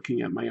all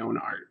looking at my own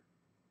art.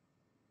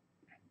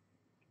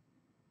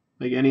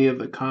 Like any of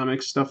the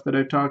comic stuff that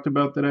I've talked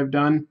about that I've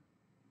done,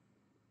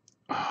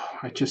 oh,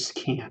 I just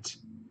can't.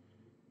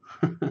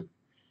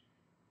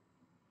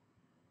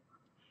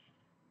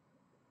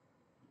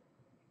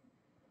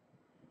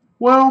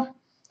 Well,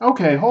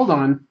 okay, hold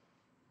on.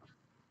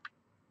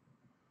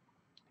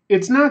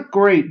 It's not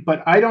great,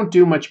 but I don't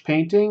do much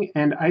painting,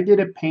 and I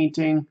did a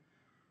painting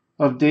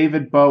of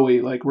David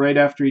Bowie like right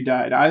after he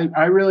died.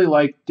 I really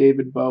liked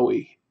David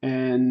Bowie,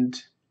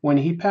 and when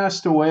he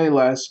passed away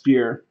last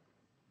year,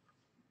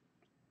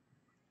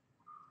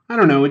 I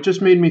don't know, it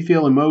just made me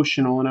feel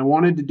emotional, and I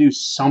wanted to do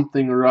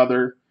something or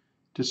other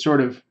to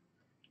sort of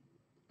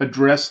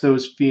address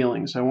those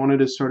feelings. I wanted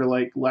to sort of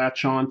like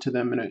latch on to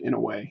them in a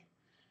way.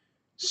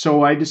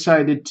 So I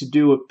decided to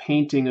do a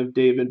painting of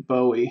David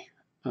Bowie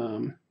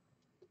um,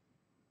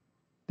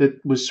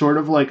 that was sort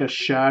of like a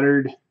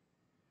shattered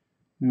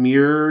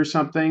mirror or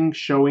something,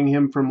 showing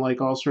him from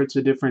like all sorts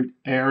of different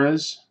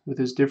eras with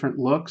his different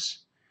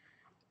looks.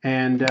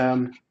 And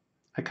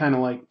I kind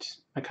of like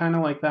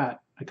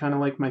that. I kind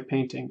of like my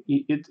painting.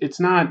 It's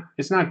not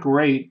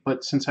great,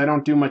 but since I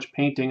don't do much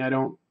painting, I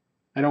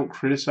don't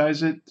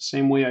criticize it the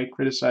same way I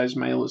criticize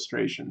my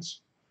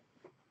illustrations.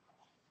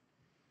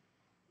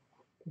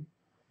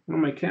 One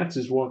of my cats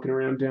is walking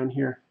around down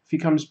here. If he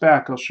comes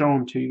back, I'll show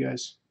him to you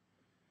guys.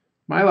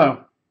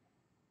 Milo,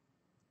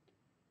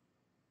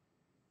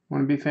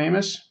 want to be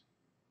famous?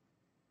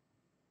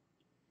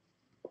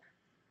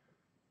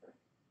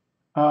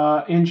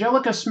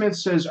 Angelica Smith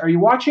says, "Are you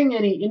watching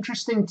any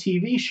interesting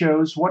TV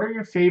shows? What are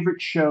your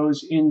favorite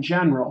shows in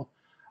general?"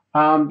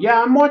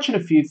 Yeah, I'm watching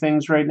a few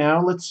things right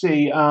now. Let's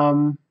see.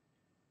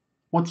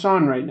 What's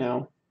on right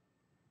now?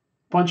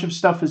 A bunch of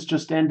stuff has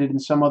just ended and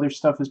some other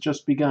stuff has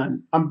just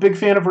begun. I'm a big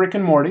fan of Rick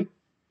and Morty.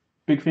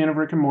 Big fan of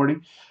Rick and Morty.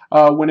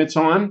 When it's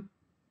on,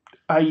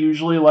 I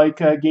usually like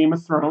Game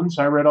of Thrones.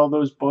 I read all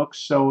those books,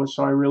 so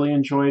I really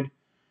enjoyed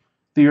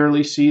the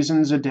early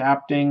seasons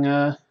adapting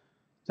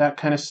that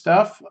kind of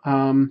stuff.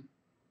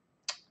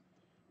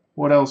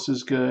 What else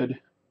is good?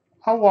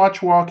 I'll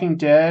watch Walking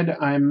Dead.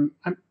 I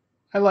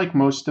like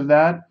most of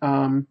that.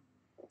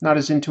 Not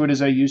as into it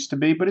as I used to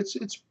be, but it's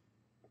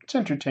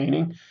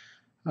entertaining.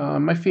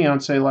 My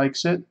fiance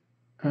likes it.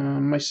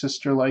 My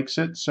sister likes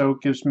it, so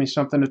it gives me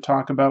something to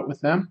talk about with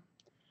them.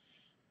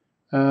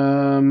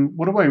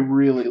 What do I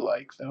really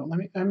like though?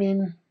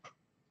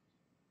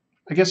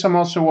 I guess I'm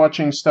also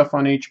watching stuff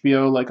on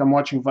HBO. Like I'm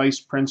watching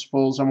Vice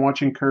Principals. I'm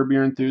watching Curb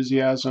Your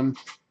Enthusiasm.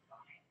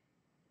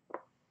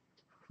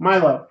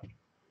 Milo,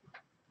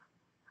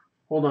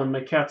 hold on.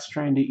 My cat's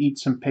trying to eat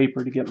some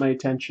paper to get my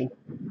attention.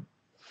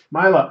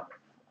 Milo,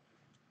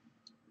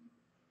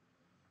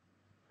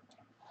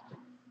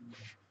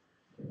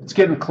 it's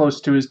getting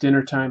close to his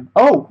dinner time.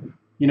 Oh,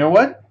 you know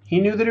what? He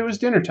knew that it was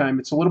dinner time.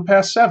 It's a little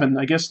past 7.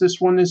 I guess this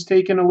one is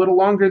taking a little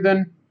longer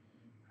than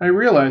I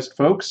realized,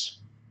 folks.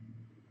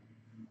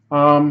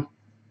 Um,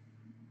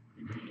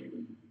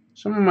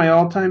 some of my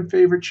all-time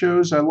favorite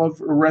shows. I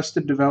love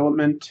Arrested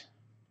Development.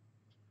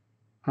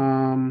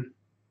 Um,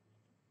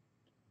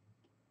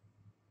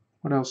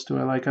 what else do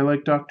I like? I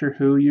like Doctor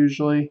Who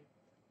usually.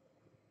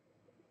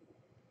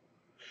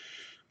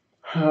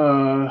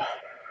 I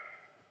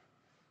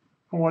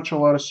watch a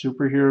lot of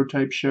superhero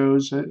type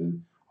shows.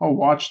 I'll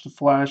watch The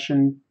Flash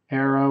and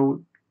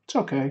Arrow. It's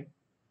okay.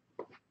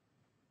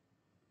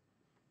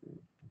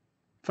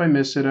 If I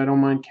miss it, I don't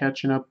mind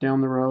catching up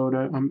down the road.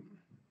 I'm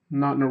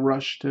not in a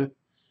rush to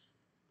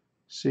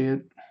see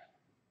it.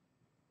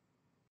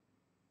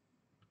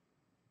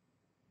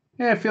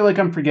 Yeah, I feel like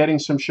I'm forgetting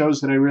some shows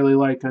that I really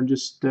like. I'm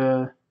just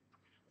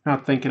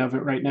not thinking of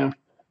it right now.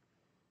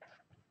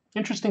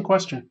 Interesting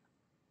question.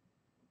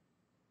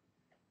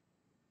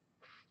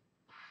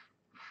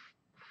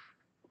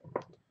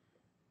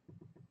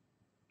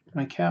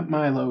 My cat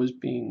Milo is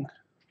being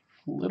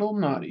a little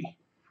naughty.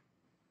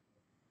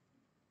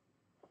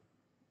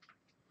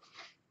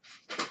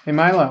 Hey,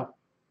 Milo.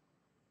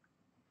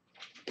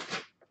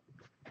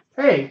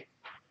 Hey.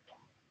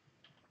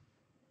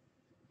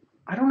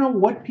 I don't know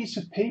what piece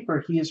of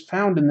paper he has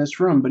found in this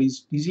room, but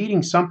he's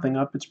eating something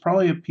up. It's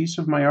probably a piece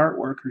of my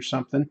artwork or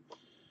something,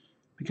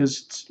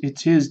 because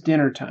it's his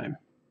dinner time.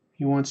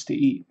 He wants to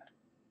eat.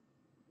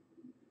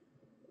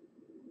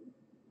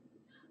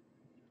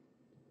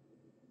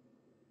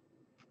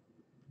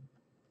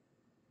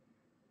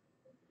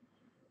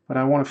 But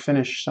I want to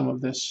finish some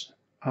of this.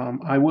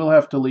 I will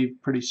have to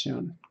leave pretty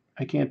soon.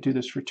 I can't do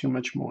this for too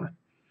much more.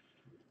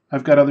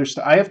 I've got other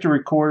stuff. I have to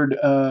record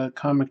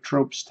comic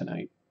tropes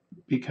tonight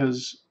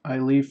because I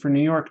leave for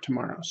New York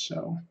tomorrow.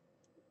 So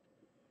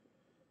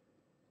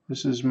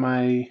this is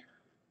my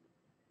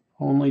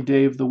only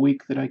day of the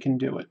week that I can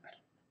do it.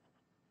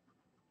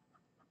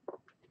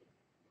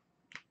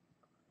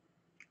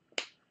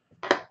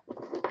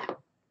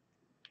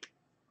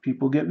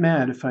 People get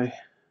mad if I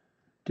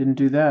didn't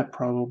do that,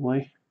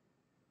 probably.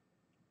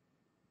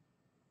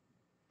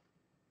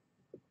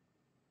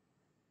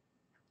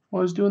 Well,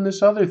 I was doing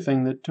this other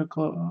thing that took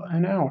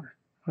an hour.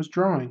 I was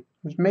drawing. I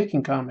was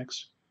making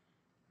comics.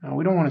 Now,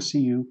 we don't want to see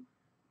you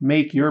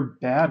make your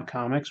bad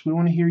comics. We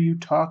want to hear you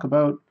talk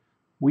about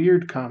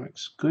weird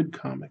comics, good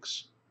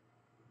comics.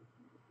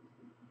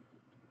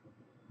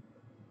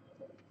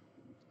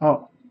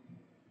 Oh,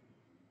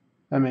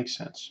 that makes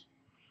sense.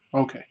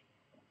 Okay.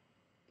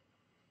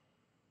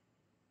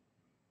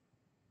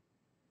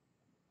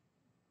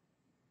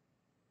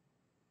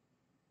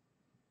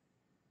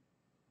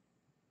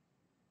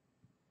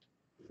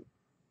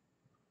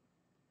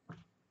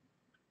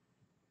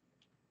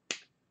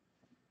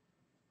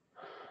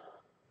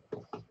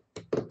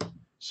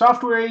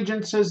 Software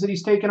agent says that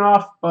he's taken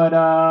off, but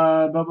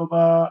blah, blah,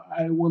 blah.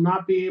 I will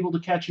not be able to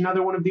catch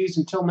another one of these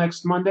until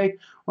next Monday.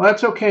 Well,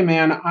 that's okay,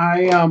 man.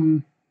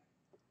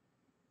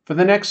 For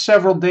the next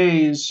several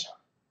days,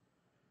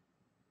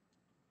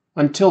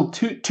 until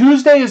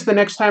Tuesday is the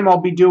next time I'll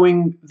be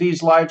doing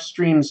these live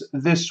streams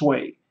this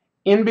way.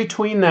 In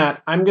between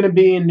that, I'm going to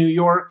be in New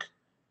York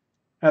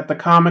at the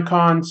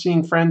Comic-Con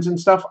seeing friends and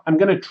stuff. I'm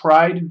going to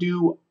try to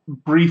do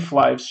brief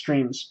live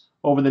streams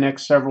over the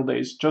next several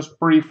days, just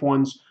brief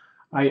ones.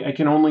 I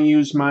can only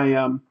use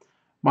my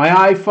my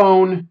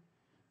iPhone,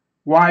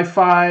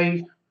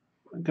 Wi-Fi.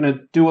 I'm going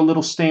to do a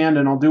little stand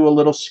and I'll do a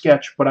little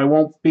sketch, but I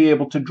won't be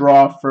able to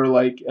draw for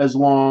like as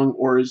long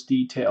or as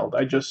detailed.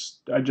 I just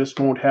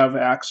won't have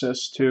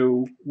access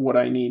to what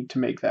I need to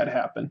make that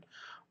happen.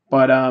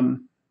 But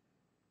I'm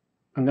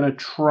going to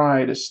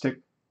try to stick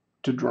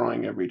to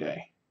drawing every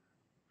day.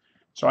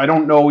 So I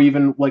don't know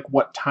even like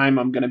what time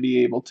I'm going to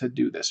be able to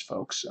do this,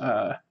 folks.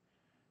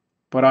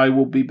 But I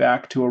will be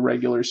back to a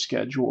regular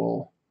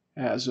schedule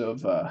as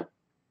of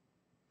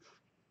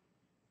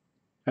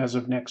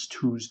next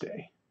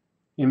Tuesday.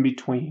 In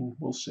between,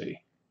 we'll see.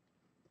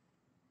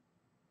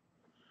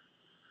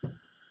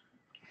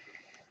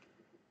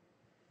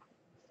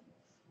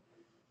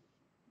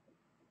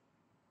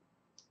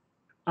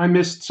 I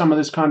missed some of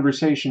this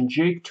conversation.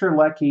 Jake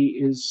Terlecki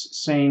is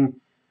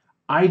saying,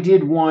 I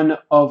did one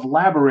of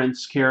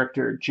Labyrinth's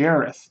character,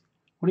 Jareth.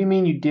 What do you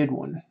mean you did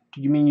one?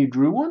 Did you mean you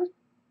drew one?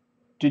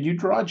 Did you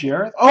draw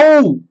Jareth?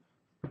 Oh!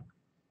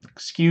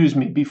 Excuse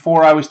me.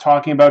 Before I was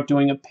talking about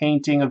doing a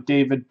painting of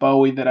David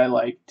Bowie that I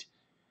liked.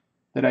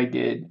 That I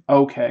did.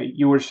 Okay,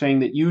 you were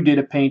saying that you did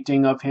a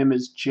painting of him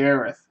as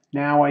Jareth.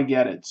 Now I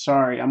get it.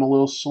 Sorry, I'm a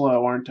little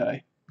slow, aren't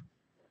I?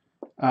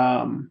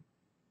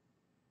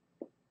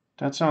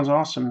 That sounds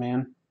awesome,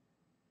 man.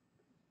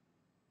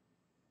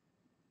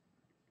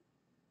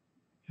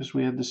 Because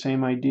we had the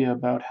same idea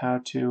about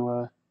how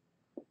to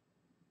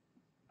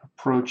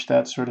approach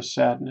that sort of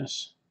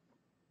sadness.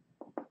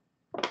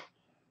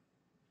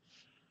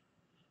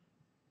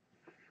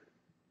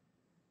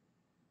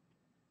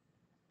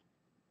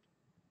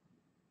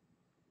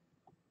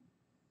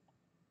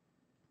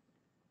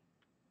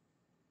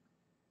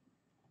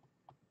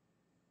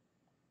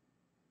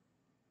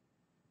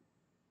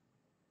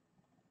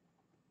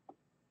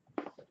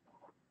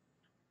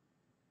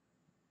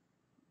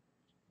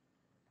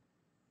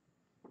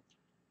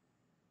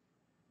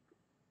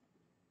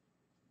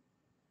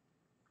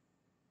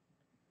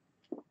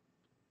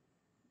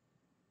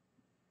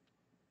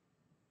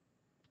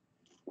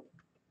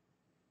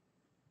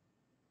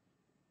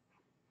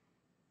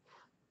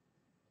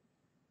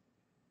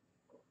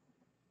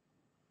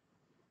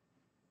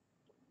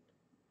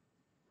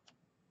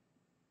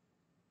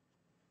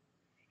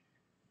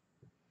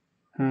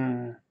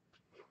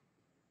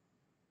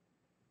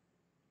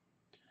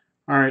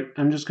 Alright,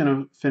 I'm just going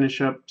to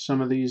finish up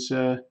some of these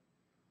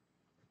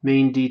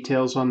main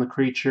details on the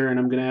creature, and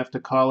I'm going to have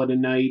to call it a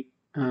night.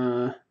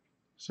 So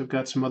I've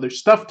got some other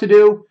stuff to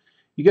do.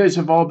 You guys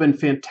have all been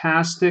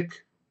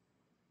fantastic.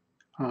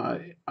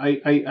 I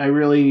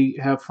really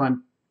have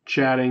fun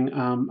chatting.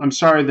 I'm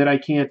sorry that I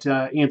can't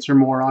answer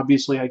more.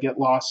 Obviously, I get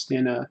lost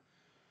in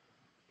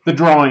the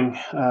drawing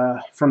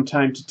from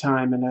time to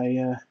time,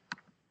 and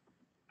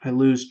I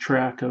lose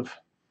track of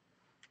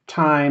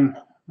time.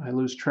 I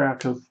lose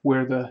track of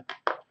where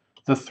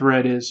the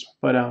thread is,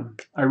 but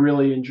I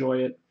really enjoy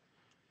it.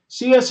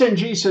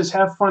 CSNG says,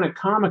 have fun at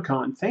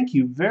Comic-Con. Thank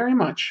you very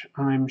much.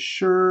 I'm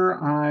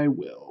sure I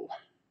will.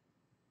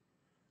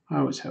 I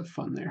always have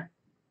fun there.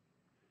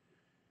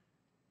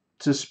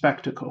 It's a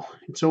spectacle.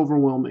 It's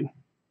overwhelming.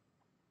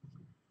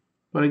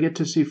 But I get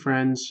to see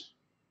friends.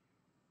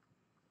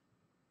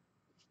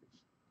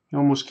 You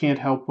almost can't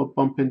help but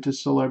bump into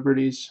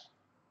celebrities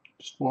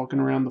just walking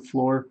around the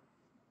floor.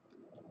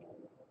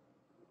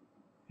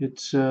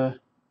 It's an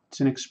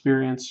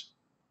experience.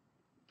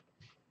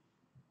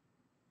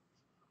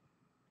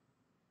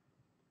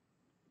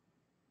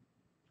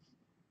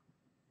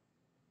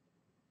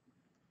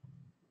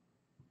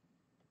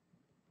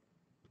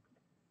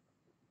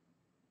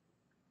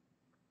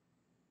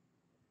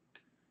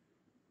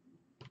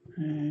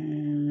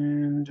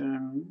 And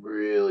I'm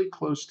really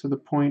close to the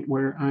point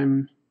where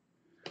I'm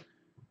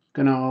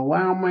going to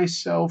allow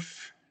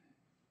myself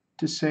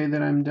to say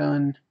that I'm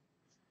done.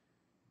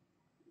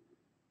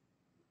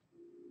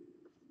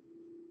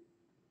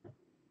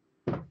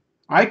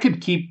 I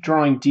could keep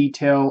drawing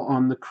detail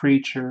on the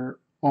creature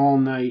all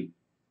night,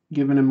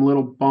 giving him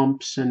little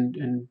bumps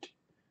and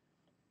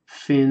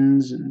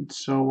fins and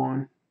so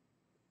on.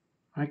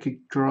 I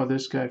could draw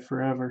this guy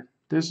forever.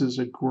 This is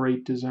a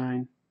great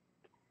design.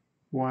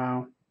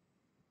 Wow.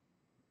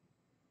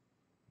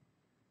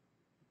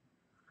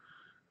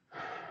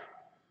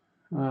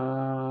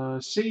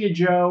 See you,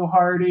 Joe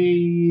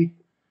Hardy.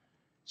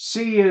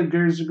 See you,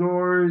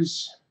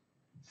 Gerzgors.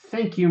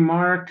 Thank you,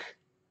 Mark.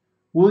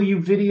 Will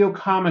you video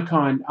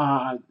Comic-Con?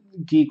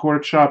 Geek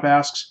Workshop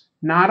asks.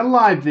 Not a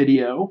live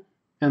video.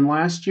 And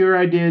last year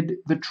I did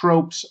the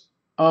tropes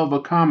of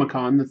a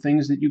Comic-Con, the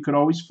things that you could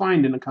always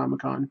find in a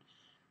Comic-Con.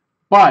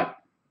 But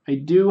I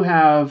do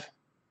have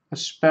a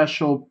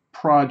special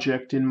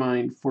project in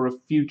mind for a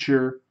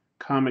future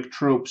Comic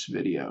Tropes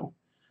video.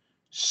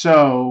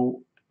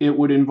 So it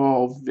would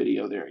involve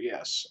video there,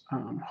 yes.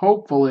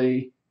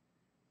 Hopefully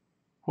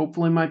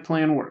my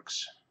plan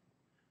works.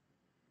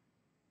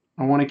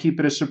 I want to keep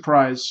it a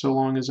surprise so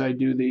long as I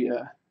do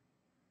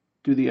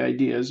the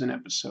idea as an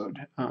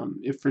episode.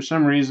 If for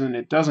some reason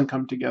it doesn't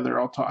come together,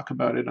 I'll talk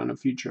about it on a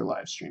future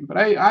live stream. But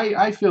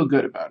I feel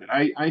good about it.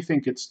 I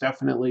think it's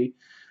definitely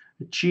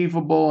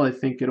achievable. I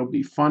think it'll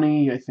be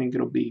funny. I think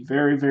it'll be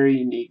very, very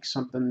unique,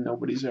 something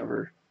nobody's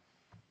ever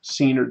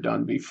seen or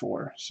done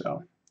before.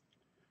 So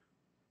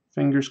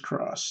fingers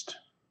crossed.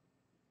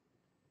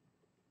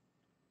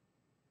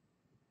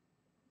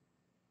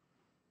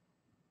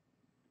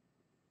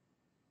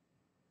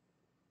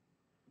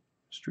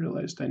 Just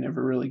realized I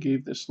never really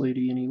gave this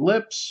lady any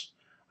lips.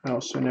 I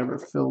also never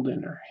filled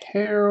in her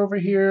hair over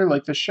here.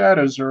 Like, the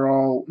shadows are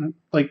all,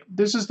 like,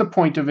 this is the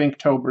point of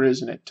Inktober,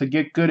 isn't it? To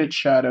get good at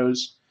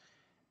shadows,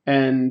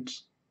 and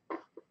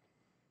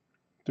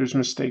there's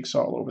mistakes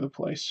all over the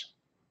place.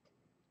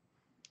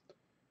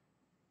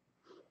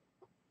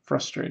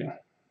 Frustrating.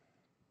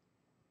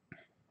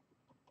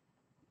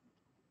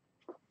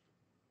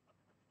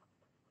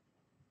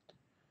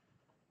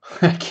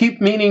 I keep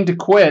meaning to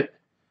quit,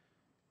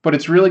 but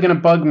it's really going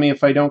to bug me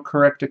if I don't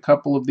correct a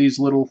couple of these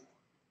little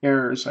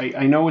errors.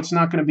 I know it's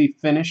not going to be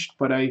finished,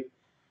 but I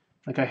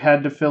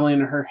had to fill in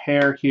her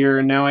hair here,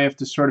 and now I have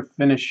to sort of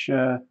finish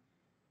the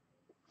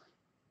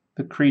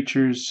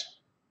creature's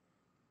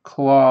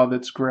claw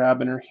that's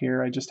grabbing her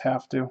here. I just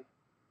have to.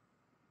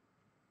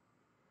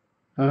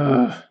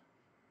 Ugh.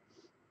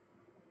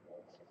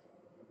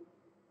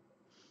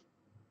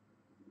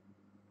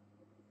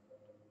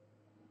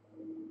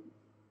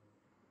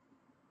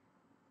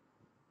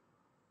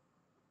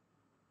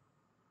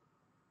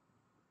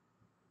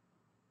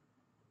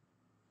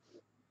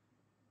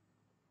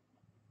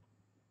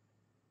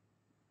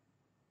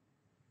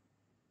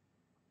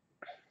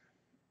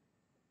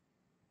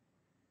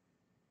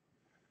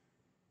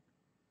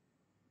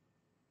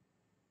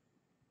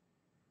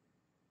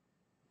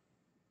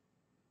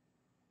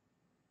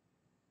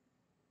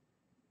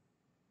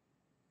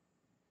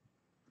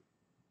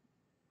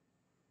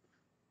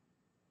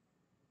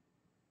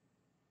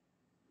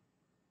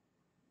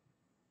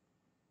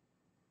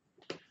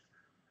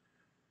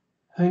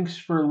 Thanks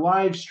for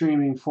live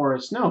streaming for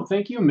us. No,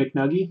 thank you,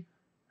 McNuggy.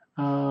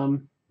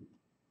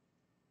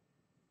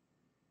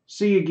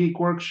 See you, Geek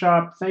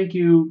Workshop. Thank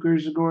you,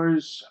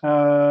 Gerzagors.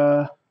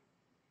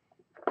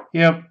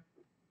 Yep,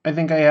 I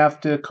think I have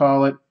to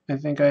call it. I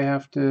think I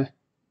have to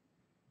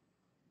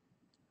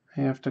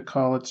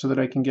call it so that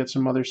I can get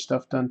some other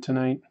stuff done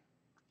tonight.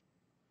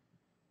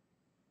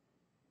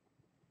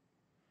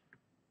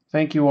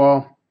 Thank you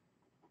all.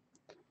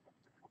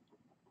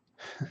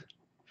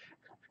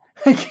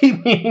 I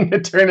keep meaning to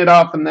turn it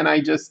off, and then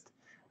I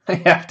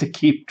have to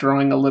keep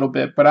drawing a little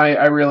bit. But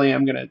I really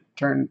am going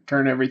to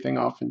turn everything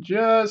off in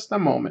just a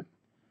moment.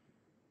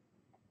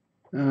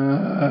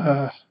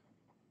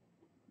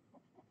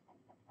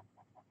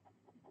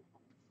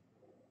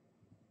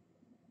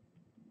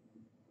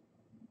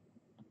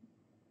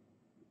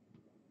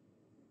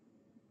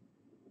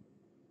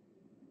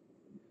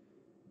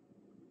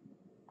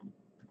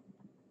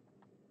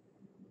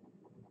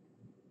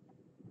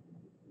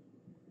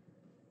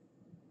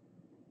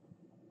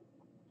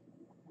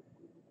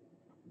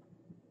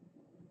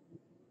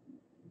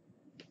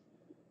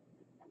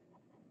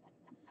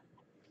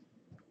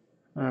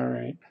 All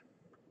right.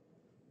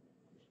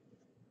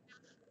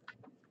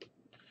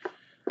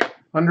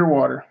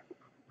 Underwater.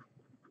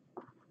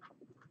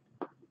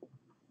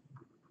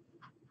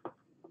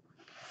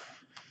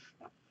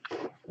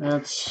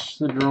 That's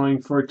the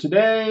drawing for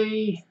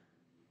today.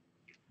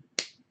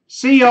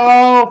 See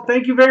y'all.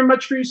 Thank you very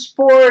much for your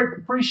support.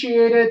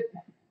 Appreciate it.